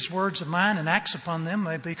hears these words of mine and acts upon them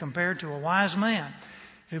may be compared to a wise man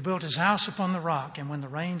who built his house upon the rock. And when the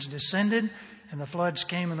rains descended and the floods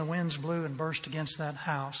came and the winds blew and burst against that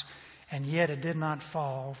house, and yet it did not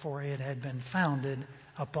fall, for it had been founded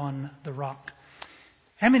upon the rock.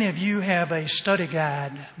 How many of you have a study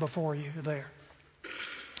guide before you there?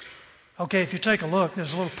 Okay, if you take a look,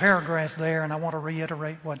 there's a little paragraph there, and I want to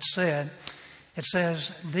reiterate what's said. It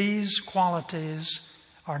says, these qualities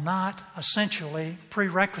are not essentially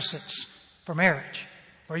prerequisites for marriage.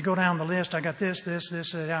 Where you go down the list, I got this,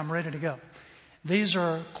 I'm ready to go. These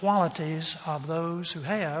are qualities of those who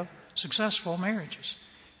have successful marriages.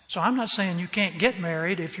 So I'm not saying you can't get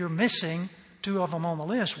married if you're missing two of them on the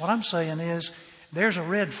list. What I'm saying is there's a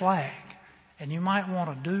red flag, and you might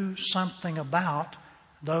want to do something about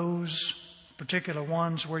those particular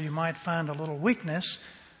ones where you might find a little weakness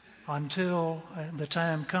until the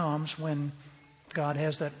time comes when God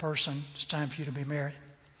has that person. It's time for you to be married.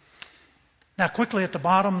 Now, quickly at the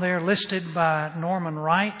bottom there, listed by Norman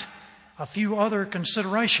Wright, a few other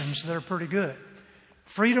considerations that are pretty good.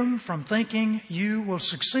 Freedom from thinking you will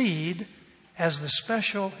succeed as the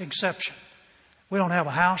special exception. We don't have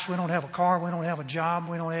a house, we don't have a car, we don't have a job,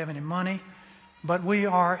 we don't have any money, but we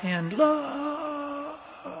are in love.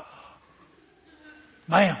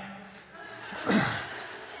 Bam.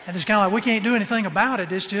 And it's kind of like we can't do anything about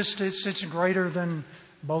it. It's greater than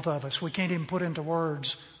both of us. We can't even put into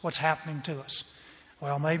words what's happening to us.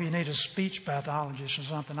 Well, maybe you need a speech pathologist or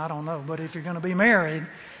something. I don't know. But if you're going to be married,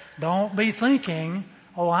 don't be thinking,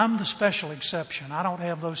 oh, I'm the special exception. I don't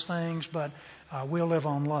have those things, but we'll live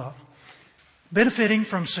on love. Benefiting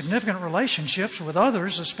from significant relationships with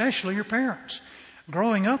others, especially your parents.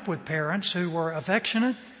 Growing up with parents who were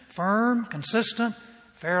affectionate, firm, consistent,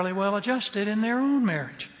 fairly well adjusted in their own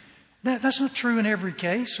marriage. That's not true in every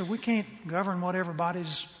case, so we can't govern what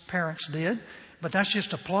everybody's parents did, but that's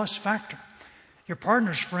just a plus factor. Your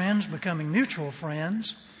partner's friends becoming mutual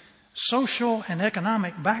friends, social and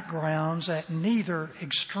economic backgrounds at neither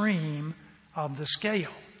extreme of the scale.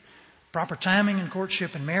 Proper timing in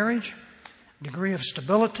courtship and marriage, degree of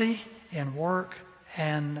stability in work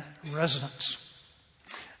and residence.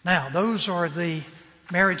 Now, those are the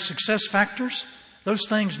marriage success factors. Those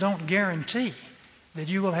things don't guarantee that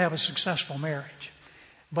you will have a successful marriage,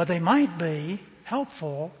 but they might be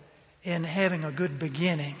helpful in having a good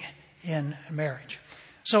beginning in marriage.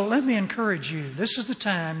 So let me encourage you. This is the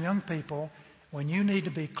time, young people, when you need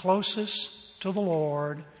to be closest to the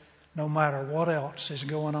Lord no matter what else is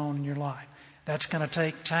going on in your life. That's going to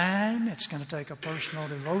take time. It's going to take a personal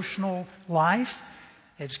devotional life.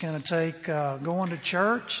 It's going to take going to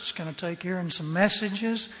church. It's going to take hearing some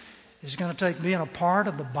messages. It's going to take being a part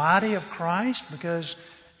of the body of Christ, because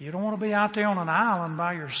you don't want to be out there on an island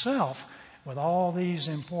by yourself with all these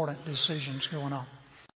important decisions going on.